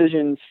and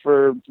decisions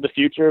for the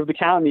future of the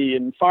county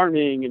and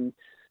farming and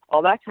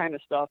all that kind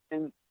of stuff.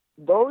 And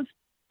those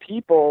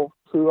people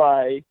who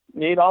I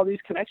made all these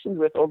connections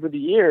with over the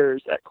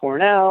years at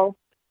Cornell,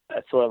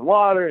 at Soil and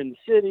Water, in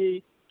the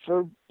city,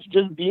 for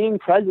just being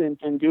present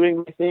and doing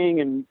my thing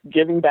and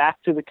giving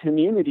back to the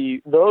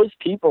community, those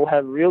people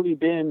have really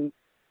been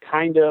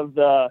kind of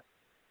the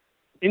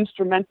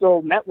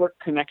instrumental network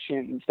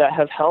connections that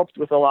have helped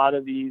with a lot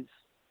of these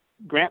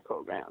grant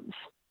programs.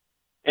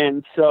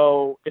 And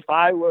so if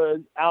I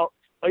was out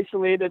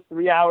isolated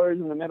 3 hours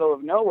in the middle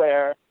of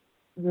nowhere,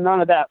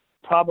 none of that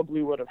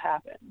probably would have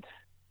happened.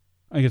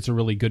 I think it's a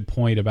really good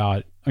point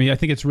I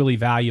think it's really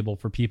valuable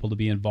for people to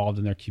be involved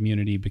in their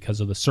community because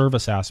of the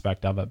service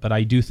aspect of it. But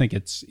I do think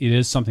it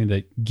is something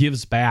that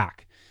gives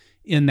back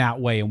in that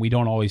way. And we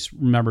don't always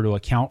remember to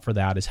account for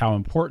that, is how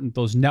important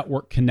those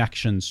network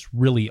connections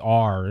really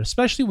are,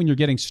 especially when you're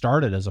getting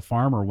started as a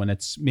farmer, when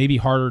it's maybe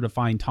harder to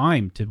find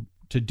time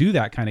to do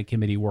that kind of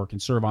committee work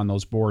and serve on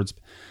those boards.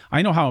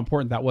 I know how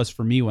important that was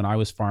for me when I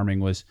was farming,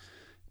 was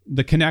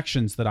the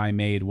connections that I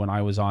made when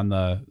I was on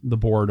the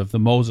board of the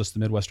MOSES, the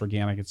Midwest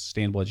Organic and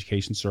Sustainable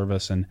Education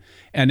Service, and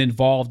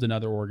involved in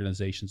other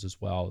organizations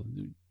as well.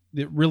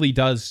 it really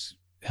does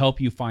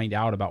help you find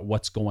out about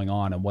what's going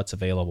on and what's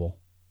available.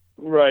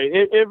 Right.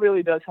 It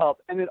really does help.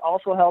 And it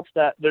also helps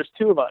that there's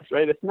two of us,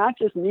 right? It's not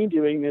just me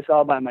doing this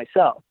all by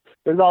myself.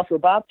 There's also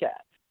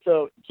Bobcat.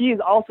 So he's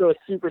also a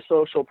super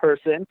social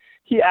person.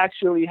 He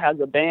actually has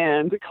a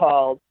band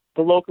called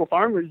the Local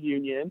Farmers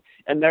Union,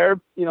 and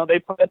they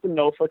play at the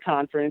NOFA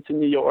conference in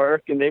New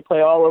York, and they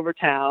play all over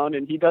town,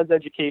 and he does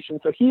education.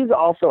 So he's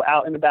also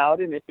out and about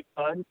in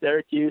Ithaca and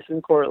Syracuse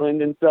and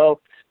Cortland. And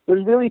so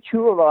there's really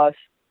two of us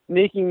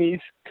making these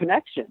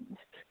connections.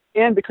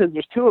 And because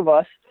there's two of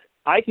us,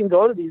 I can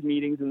go to these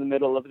meetings in the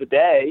middle of the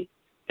day,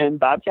 and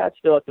Bobcat's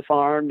still at the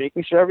farm,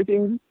 making sure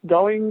everything's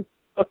going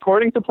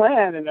according to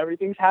plan and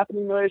everything's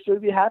happening the way it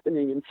should be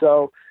happening. And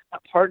so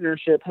that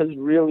partnership has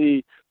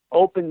really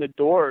opened the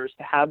doors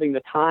to having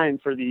the time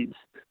for these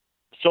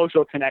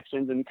social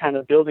connections and kind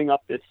of building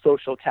up this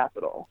social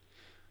capital.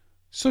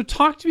 So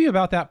talk to me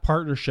about that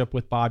partnership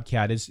with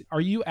Bobcat.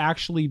 Are you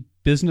actually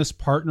business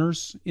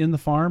partners in the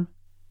farm?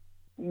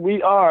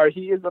 We are.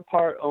 He is a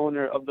part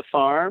owner of the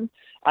farm.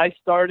 I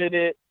started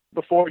it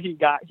before he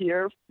got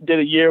here, did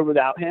a year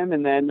without him,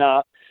 and then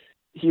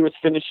he was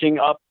finishing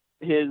up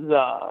his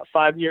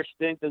 5-year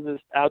stint as an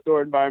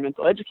outdoor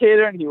environmental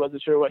educator, and he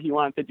wasn't sure what he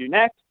wanted to do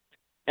next.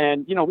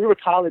 And, we were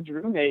college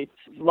roommates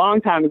a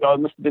long time ago. It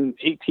must have been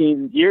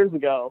 18 years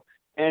ago,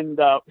 and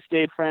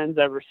stayed friends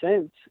ever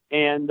since.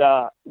 And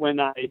when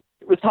I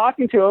was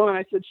talking to him, and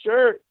I said,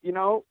 sure,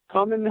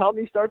 come and help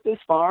me start this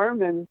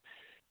farm, and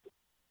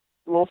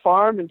we'll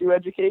farm and do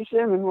education,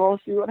 and we'll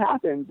see what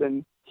happens.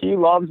 And he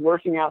loves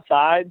working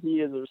outside. He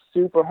is a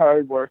super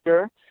hard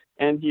worker.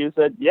 And he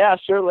said, yeah,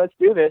 sure, let's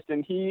do this.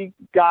 And he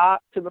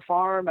got to the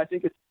farm, I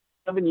think it's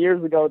 7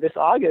 years ago this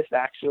August,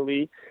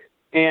 actually.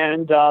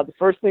 And the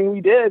first thing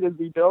we did is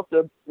we built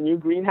a new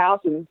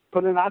greenhouse and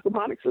put in an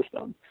aquaponic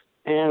system.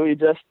 And we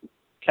just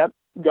kept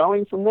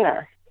going from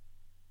there.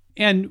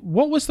 And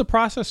what was the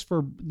process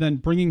for then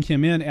bringing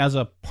him in as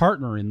a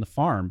partner in the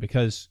farm?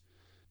 Because,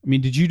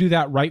 did you do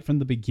that right from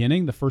the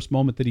beginning, the first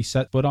moment that he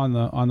set foot on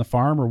the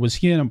farm, or was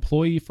he an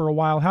employee for a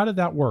while? How did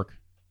that work?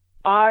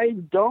 I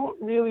don't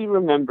really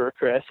remember,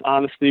 Chris,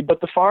 honestly,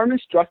 but the farm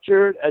is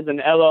structured as an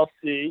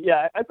LLC.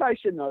 Yeah, I probably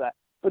should know that.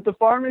 But the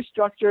farm is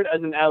structured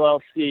as an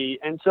LLC,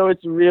 and so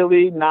it's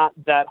really not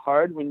that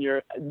hard when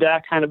you're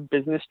that kind of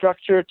business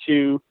structure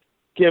to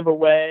give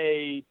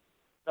away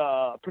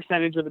a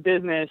percentage of the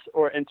business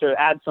and to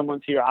add someone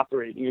to your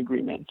operating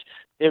agreement.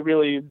 It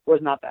really was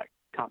not that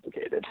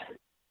complicated.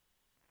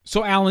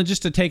 So, Alan,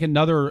 just to take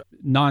another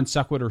non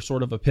sequitur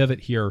sort of a pivot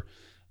here,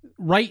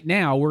 right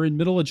now we're in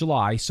middle of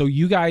July, so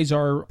you guys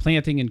are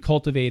planting and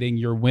cultivating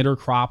your winter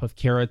crop of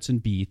carrots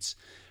and beets,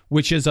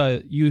 which is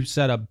you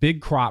said a big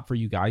crop for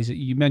you guys.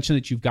 You mentioned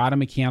that you've got a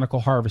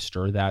mechanical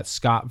harvester, that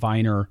Scott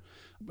Viner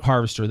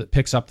harvester that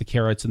picks up the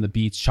carrots and the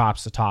beets,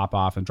 chops the top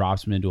off, and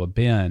drops them into a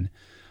bin.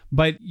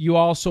 But you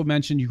also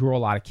mentioned you grow a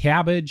lot of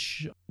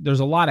cabbage.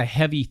 There's a lot of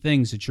heavy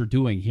things that you're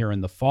doing here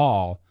in the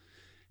fall.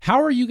 How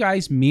are you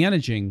guys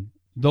managing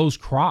those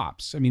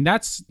crops?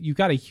 You've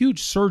got a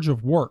huge surge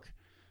of work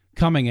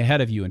coming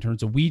ahead of you in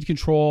terms of weed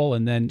control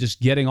and then just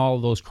getting all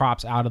of those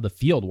crops out of the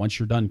field once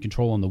you're done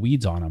controlling the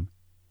weeds on them.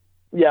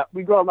 Yeah,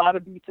 we grow a lot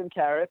of beets and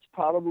carrots,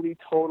 probably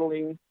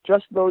totaling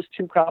just those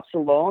two crops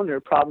alone are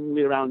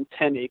probably around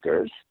 10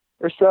 acres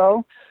or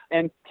so.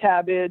 And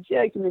cabbage,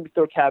 you can maybe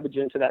throw cabbage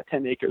into that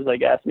 10 acres, I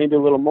guess, maybe a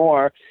little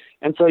more.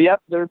 And so,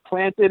 they're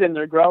planted and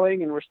they're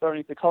growing and we're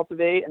starting to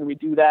cultivate. And we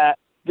do that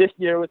this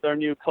year with our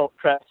new Cult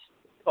Press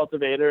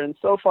cultivator. And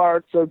so far,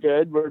 it's so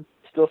good. We're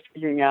still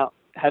figuring out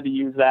how to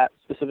use that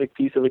specific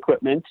piece of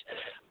equipment.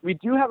 We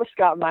do have a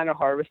Scott Viner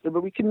harvester,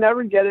 but we can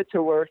never get it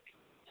to work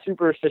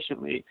super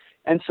efficiently.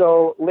 And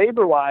so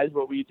labor-wise,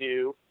 what we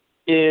do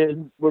is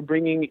we're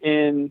bringing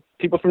in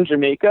people from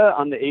Jamaica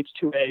on the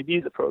H-2A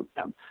visa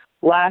program.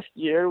 Last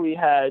year, we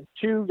had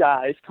 2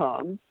 guys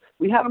come.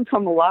 We had them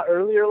come a lot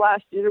earlier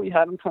last year. We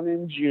had them come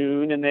in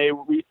June, and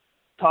we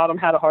taught them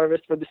how to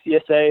harvest for the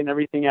CSA and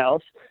everything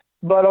else.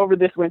 But over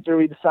this winter,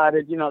 we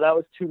decided, that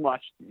was too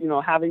much.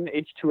 Having the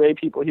H-2A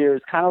people here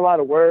is kind of a lot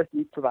of work.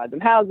 You provide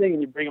them housing,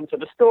 and you bring them to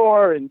the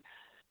store, and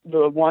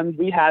the ones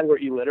we had were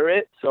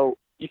illiterate, so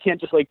you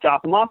can't just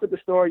drop them off at the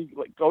store. You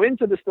go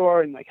into the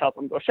store and help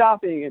them go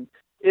shopping. And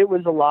it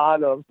was a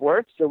lot of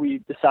work. So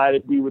we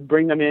decided we would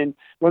bring them in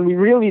when we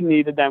really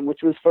needed them, which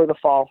was for the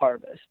fall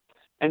harvest.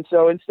 And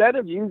so instead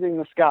of using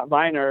the Scott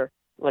Viner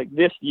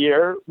this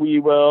year, we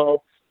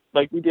will,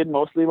 like we did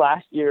mostly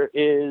last year,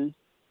 is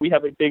we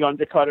have a big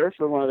undercutter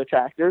for one of the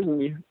tractors, and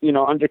we,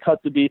 undercut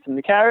the beets and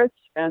the carrots.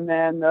 And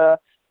then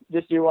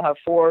this year we'll have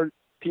 4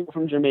 people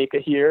from Jamaica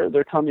here.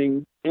 They're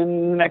coming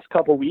in the next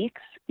couple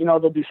weeks.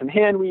 They'll do some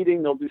hand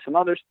weeding, they'll do some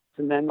other stuff,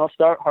 and then they'll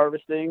start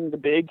harvesting the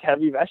big,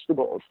 heavy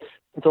vegetables.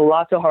 It's a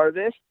lot to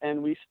harvest,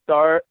 and we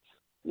start,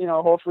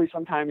 hopefully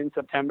sometime in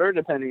September,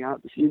 depending on how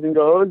the season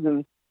goes,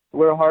 and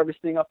we're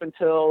harvesting up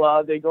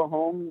until they go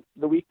home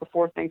the week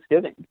before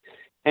Thanksgiving.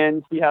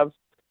 And we have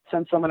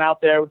sent someone out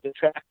there with a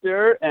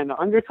tractor and an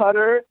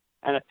undercutter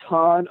and a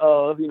ton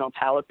of,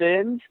 pallet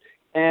bins,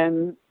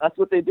 And that's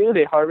what they do.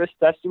 They harvest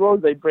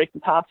vegetables, they break the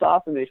tops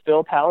off, and they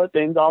fill pallet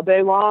bins all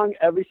day long,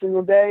 every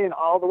single day in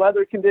all the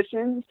weather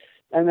conditions.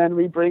 And then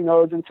we bring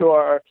those into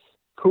our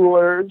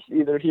coolers,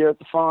 either here at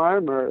the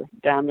farm or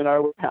down in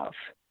our warehouse.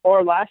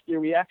 Or last year,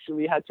 we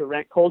actually had to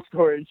rent cold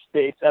storage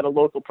space at a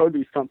local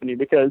produce company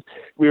because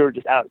we were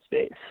just out of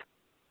space.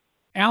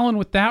 Alan,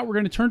 with that, we're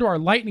going to turn to our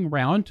lightning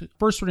round.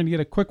 First, we're going to get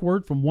a quick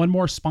word from one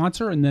more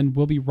sponsor, and then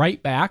we'll be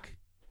right back.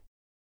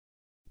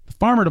 The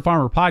Farmer to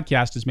Farmer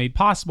podcast is made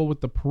possible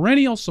with the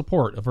perennial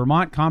support of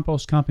Vermont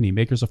Compost Company,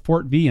 makers of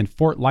Fort V and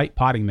Fort Light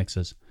potting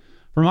mixes.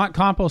 Vermont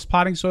Compost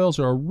potting soils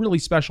are a really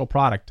special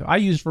product. I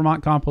used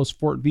Vermont Compost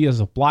Fort V as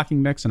a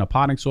blocking mix and a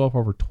potting soil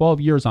for over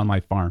 12 years on my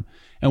farm,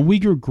 and we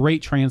grew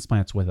great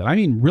transplants with it. I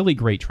mean, really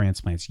great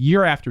transplants,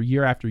 year after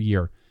year after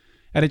year.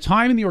 At a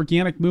time in the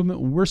organic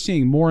movement when we're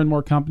seeing more and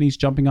more companies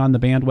jumping on the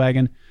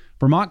bandwagon,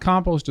 Vermont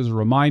Compost is a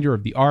reminder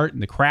of the art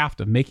and the craft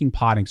of making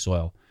potting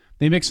soil.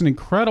 They mix an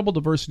incredible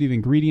diversity of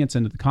ingredients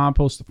into the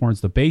compost that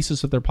forms the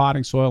basis of their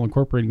potting soil,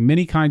 incorporating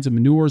many kinds of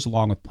manures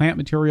along with plant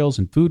materials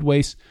and food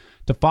waste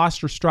to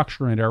foster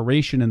structure and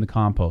aeration in the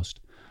compost.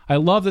 I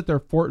love that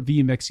their Fort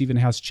V mix even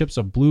has chips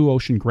of blue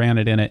ocean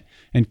granite in it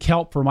and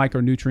kelp for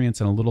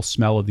micronutrients and a little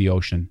smell of the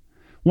ocean.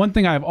 One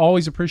thing I've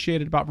always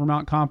appreciated about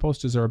Vermont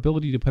Compost is their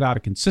ability to put out a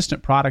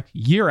consistent product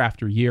year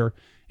after year,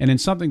 and in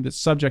something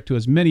that's subject to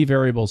as many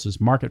variables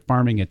as market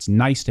farming, it's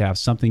nice to have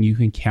something you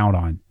can count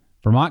on.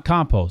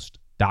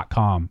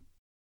 VermontCompost.com.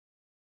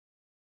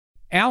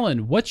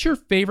 Alan, what's your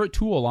favorite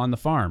tool on the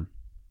farm?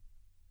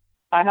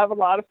 I have a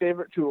lot of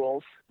favorite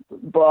tools,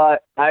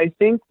 but I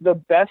think the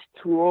best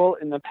tool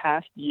in the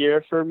past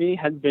year for me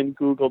has been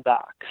Google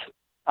Docs.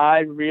 I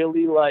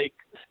really like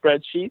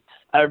spreadsheets.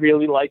 I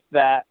really like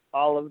that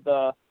all of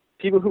the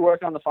people who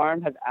work on the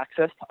farm have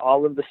access to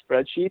all of the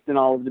spreadsheets and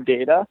all of the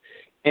data.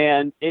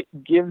 And it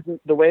gives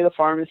the way the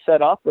farm is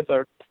set up with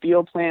our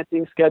field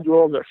planting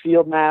schedules, our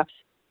field maps,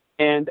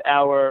 and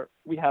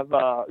we have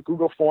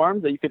Google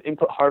Forms that you could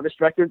input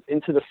harvest records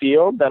into the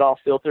field that all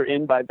filter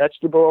in by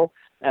vegetable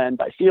and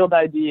by field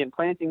ID and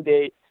planting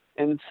date.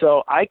 And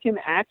so I can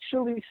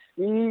actually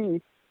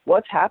see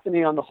what's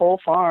happening on the whole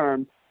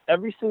farm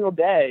every single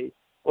day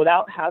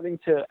without having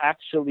to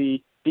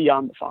actually be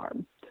on the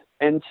farm.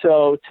 And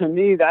so to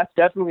me, that's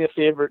definitely a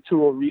favorite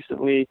tool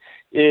recently,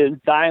 is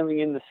dialing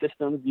in the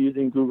systems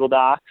using Google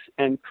Docs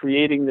and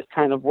creating this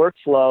kind of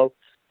workflow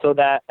so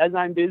that as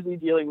I'm busy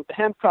dealing with the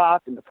hemp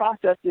crop and the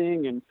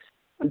processing and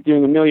I'm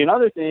doing a million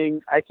other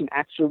things, I can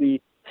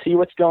actually see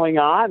what's going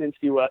on and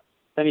see what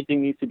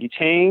anything needs to be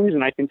changed.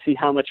 And I can see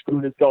how much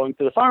food is going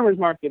to the farmer's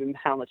market and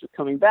how much is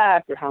coming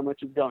back, or how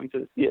much is going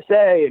to the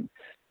CSA, and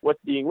what's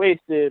being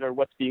wasted or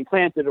what's being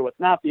planted or what's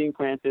not being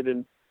planted,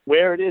 and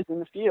where it is in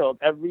the field.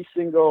 Every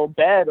single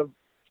bed of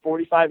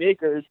 45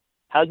 acres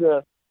has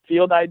a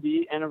field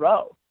ID and a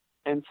row.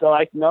 And so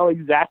I know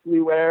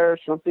exactly where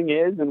something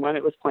is and when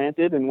it was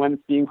planted and when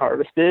it's being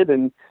harvested.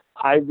 And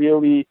I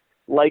really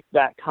like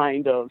that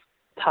kind of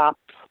top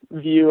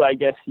view, I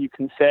guess you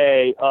can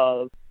say,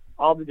 of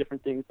all the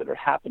different things that are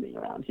happening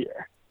around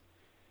here.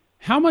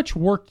 How much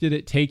work did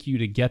it take you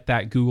to get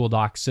that Google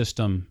Doc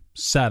system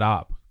set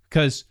up?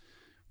 Because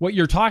what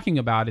you're talking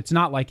about, it's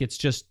not like it's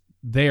just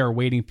there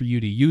waiting for you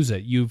to use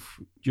it.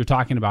 You're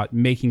talking about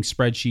making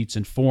spreadsheets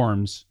and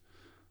forms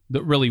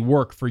that really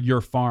work for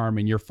your farm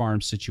and your farm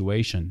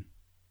situation.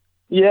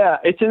 Yeah,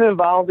 it's an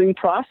evolving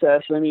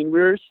process. I mean,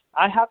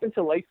 I happen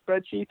to like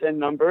spreadsheets and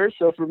numbers,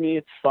 so for me,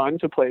 it's fun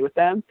to play with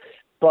them.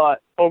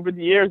 But over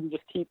the years, we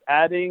just keep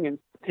adding and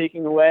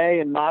taking away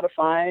and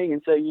modifying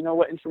and say, you know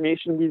what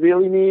information we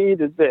really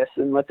need is this,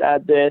 and let's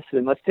add this,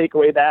 and let's take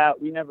away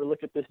that. We never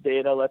look at this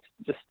data. Let's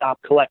just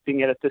stop collecting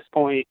it at this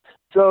point.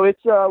 So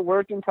it's a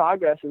work in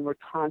progress, and we're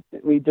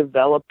constantly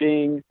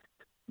developing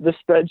the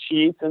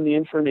spreadsheets and the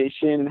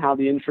information and how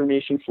the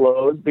information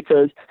flows,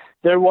 because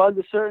there was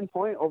a certain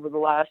point over the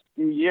last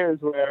few years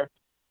where,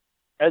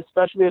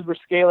 especially as we're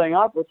scaling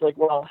up, it's like,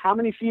 well, how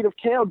many feet of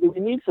kale do we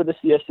need for the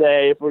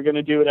CSA if we're going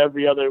to do it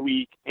every other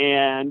week?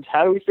 And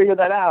how do we figure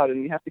that out?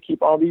 And we have to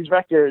keep all these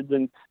records,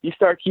 and you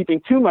start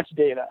keeping too much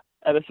data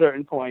at a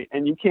certain point,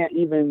 and you can't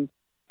even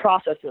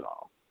process it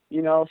all,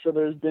 So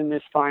there's been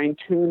this fine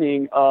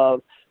tuning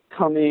of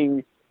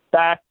coming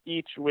back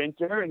each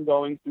winter and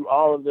going through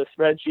all of the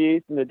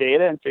spreadsheets and the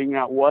data and figuring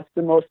out what's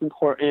the most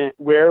important,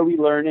 where are we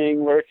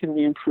learning, where can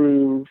we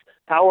improve,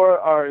 how are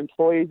our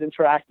employees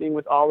interacting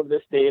with all of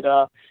this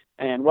data,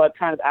 and what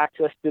kind of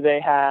access do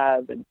they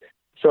have. And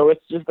so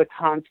it's just a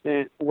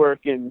constant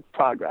work in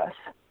progress.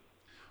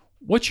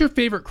 What's your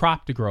favorite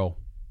crop to grow?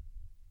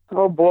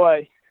 Oh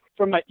boy.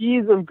 For my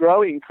ease of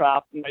growing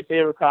crop, my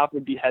favorite crop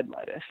would be head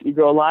lettuce. We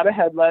grow a lot of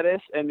head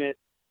lettuce, and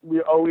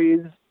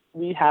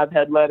we have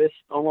head lettuce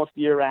almost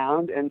year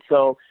round. And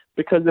so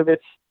because of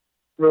its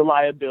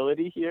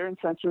reliability here in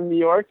central New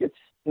York, it's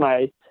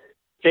my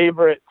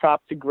favorite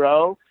crop to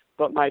grow.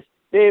 But my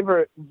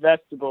favorite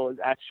vegetable is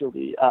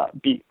actually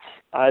beets.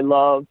 I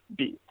love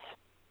beets.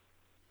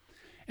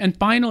 And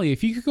finally,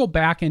 if you could go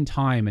back in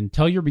time and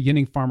tell your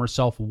beginning farmer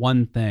self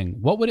one thing,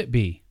 what would it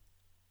be?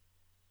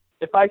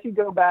 if I could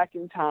go back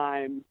in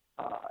time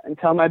and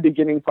tell my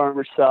beginning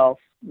farmer self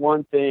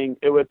one thing,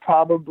 it would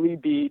probably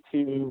be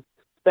to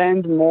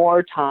spend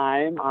more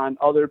time on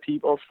other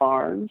people's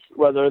farms,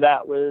 whether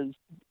that was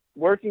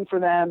working for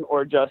them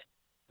or just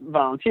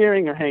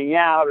volunteering or hanging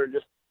out or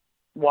just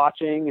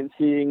watching and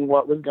seeing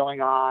what was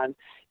going on,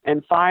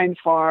 and find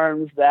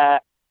farms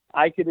that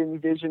I could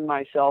envision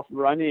myself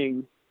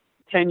running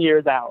 10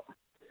 years out.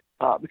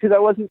 Because I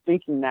wasn't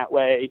thinking that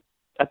way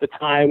at the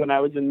time when I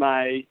was in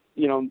my,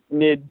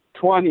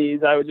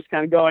 mid-20s. I was just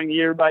kind of going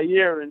year by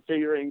year and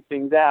figuring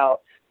things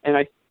out. And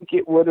I think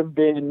it would have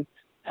been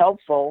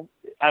helpful.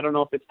 I don't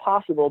know if it's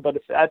possible, but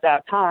if at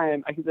that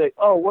time I could say,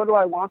 oh, what do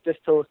I want this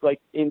to look like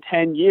in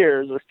 10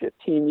 years or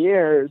 15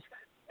 years?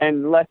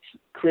 And let's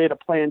create a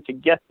plan to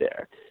get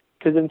there.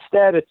 Because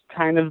instead it's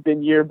kind of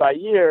been year by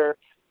year,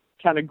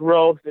 kind of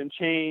growth and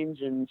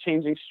change and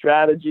changing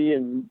strategy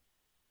and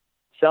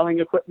selling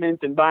equipment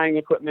and buying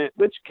equipment,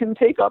 which can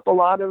take up a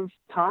lot of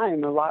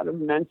time, a lot of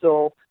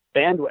mental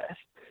bandwidth.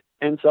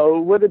 And so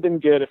it would have been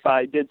good if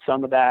I did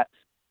some of that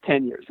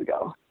 10 years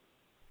ago.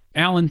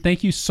 Alan,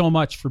 thank you so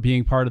much for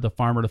being part of the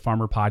Farmer to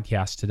Farmer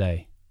podcast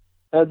today.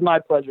 It was my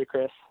pleasure,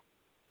 Chris.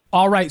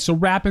 All right, so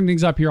wrapping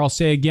things up here, I'll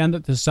say again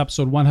that this is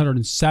episode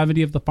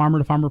 170 of the Farmer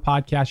to Farmer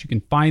podcast. You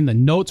can find the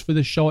notes for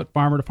this show at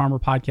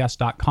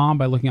farmertofarmerpodcast.com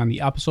by looking on the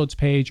episodes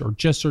page or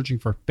just searching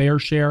for Fair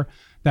Share.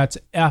 That's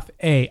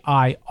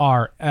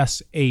FAIRSHARE,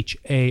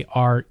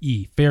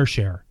 Fair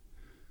Share.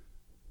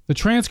 The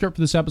transcript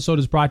for this episode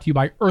is brought to you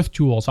by Earth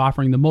Tools,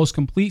 offering the most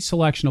complete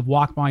selection of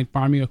walk-behind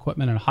farming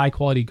equipment and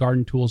high-quality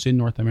garden tools in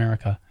North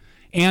America.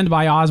 And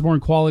by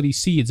Osborne Quality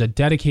Seeds, a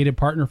dedicated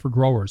partner for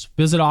growers.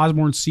 Visit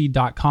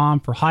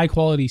osborneseed.com for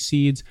high-quality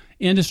seeds,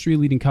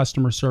 industry-leading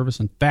customer service,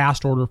 and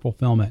fast order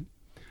fulfillment.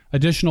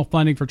 Additional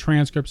funding for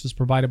transcripts is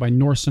provided by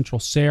North Central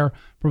SARE,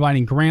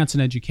 providing grants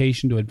and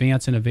education to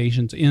advance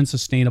innovations in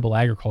sustainable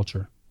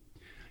agriculture.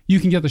 You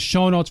can get the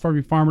show notes for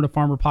every Farmer to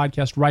Farmer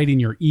podcast right in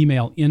your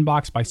email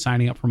inbox by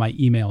signing up for my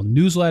email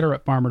newsletter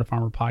at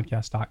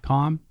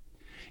farmertofarmerpodcast.com.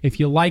 If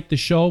you like the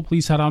show,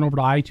 please head on over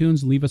to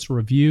iTunes and leave us a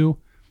review.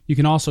 You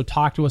can also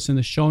talk to us in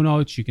the show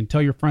notes. You can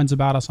tell your friends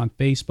about us on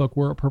Facebook.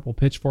 We're at Purple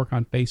Pitchfork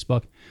on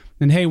Facebook.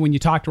 And hey, when you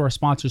talk to our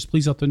sponsors,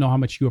 please let them know how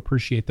much you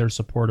appreciate their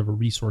support of a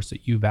resource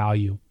that you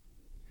value.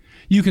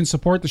 You can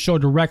support the show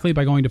directly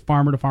by going to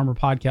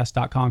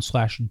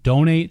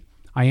farmertofarmerpodcast.com/donate.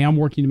 I am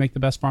working to make the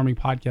best farming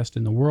podcast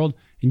in the world,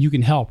 and you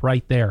can help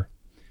right there.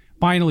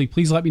 Finally,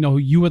 please let me know who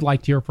you would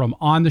like to hear from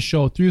on the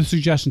show through the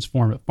suggestions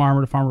form at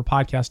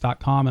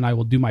farmertofarmerpodcast.com, and I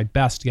will do my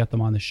best to get them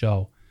on the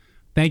show.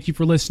 Thank you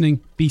for listening.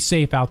 Be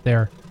safe out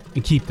there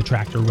and keep the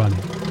tractor running.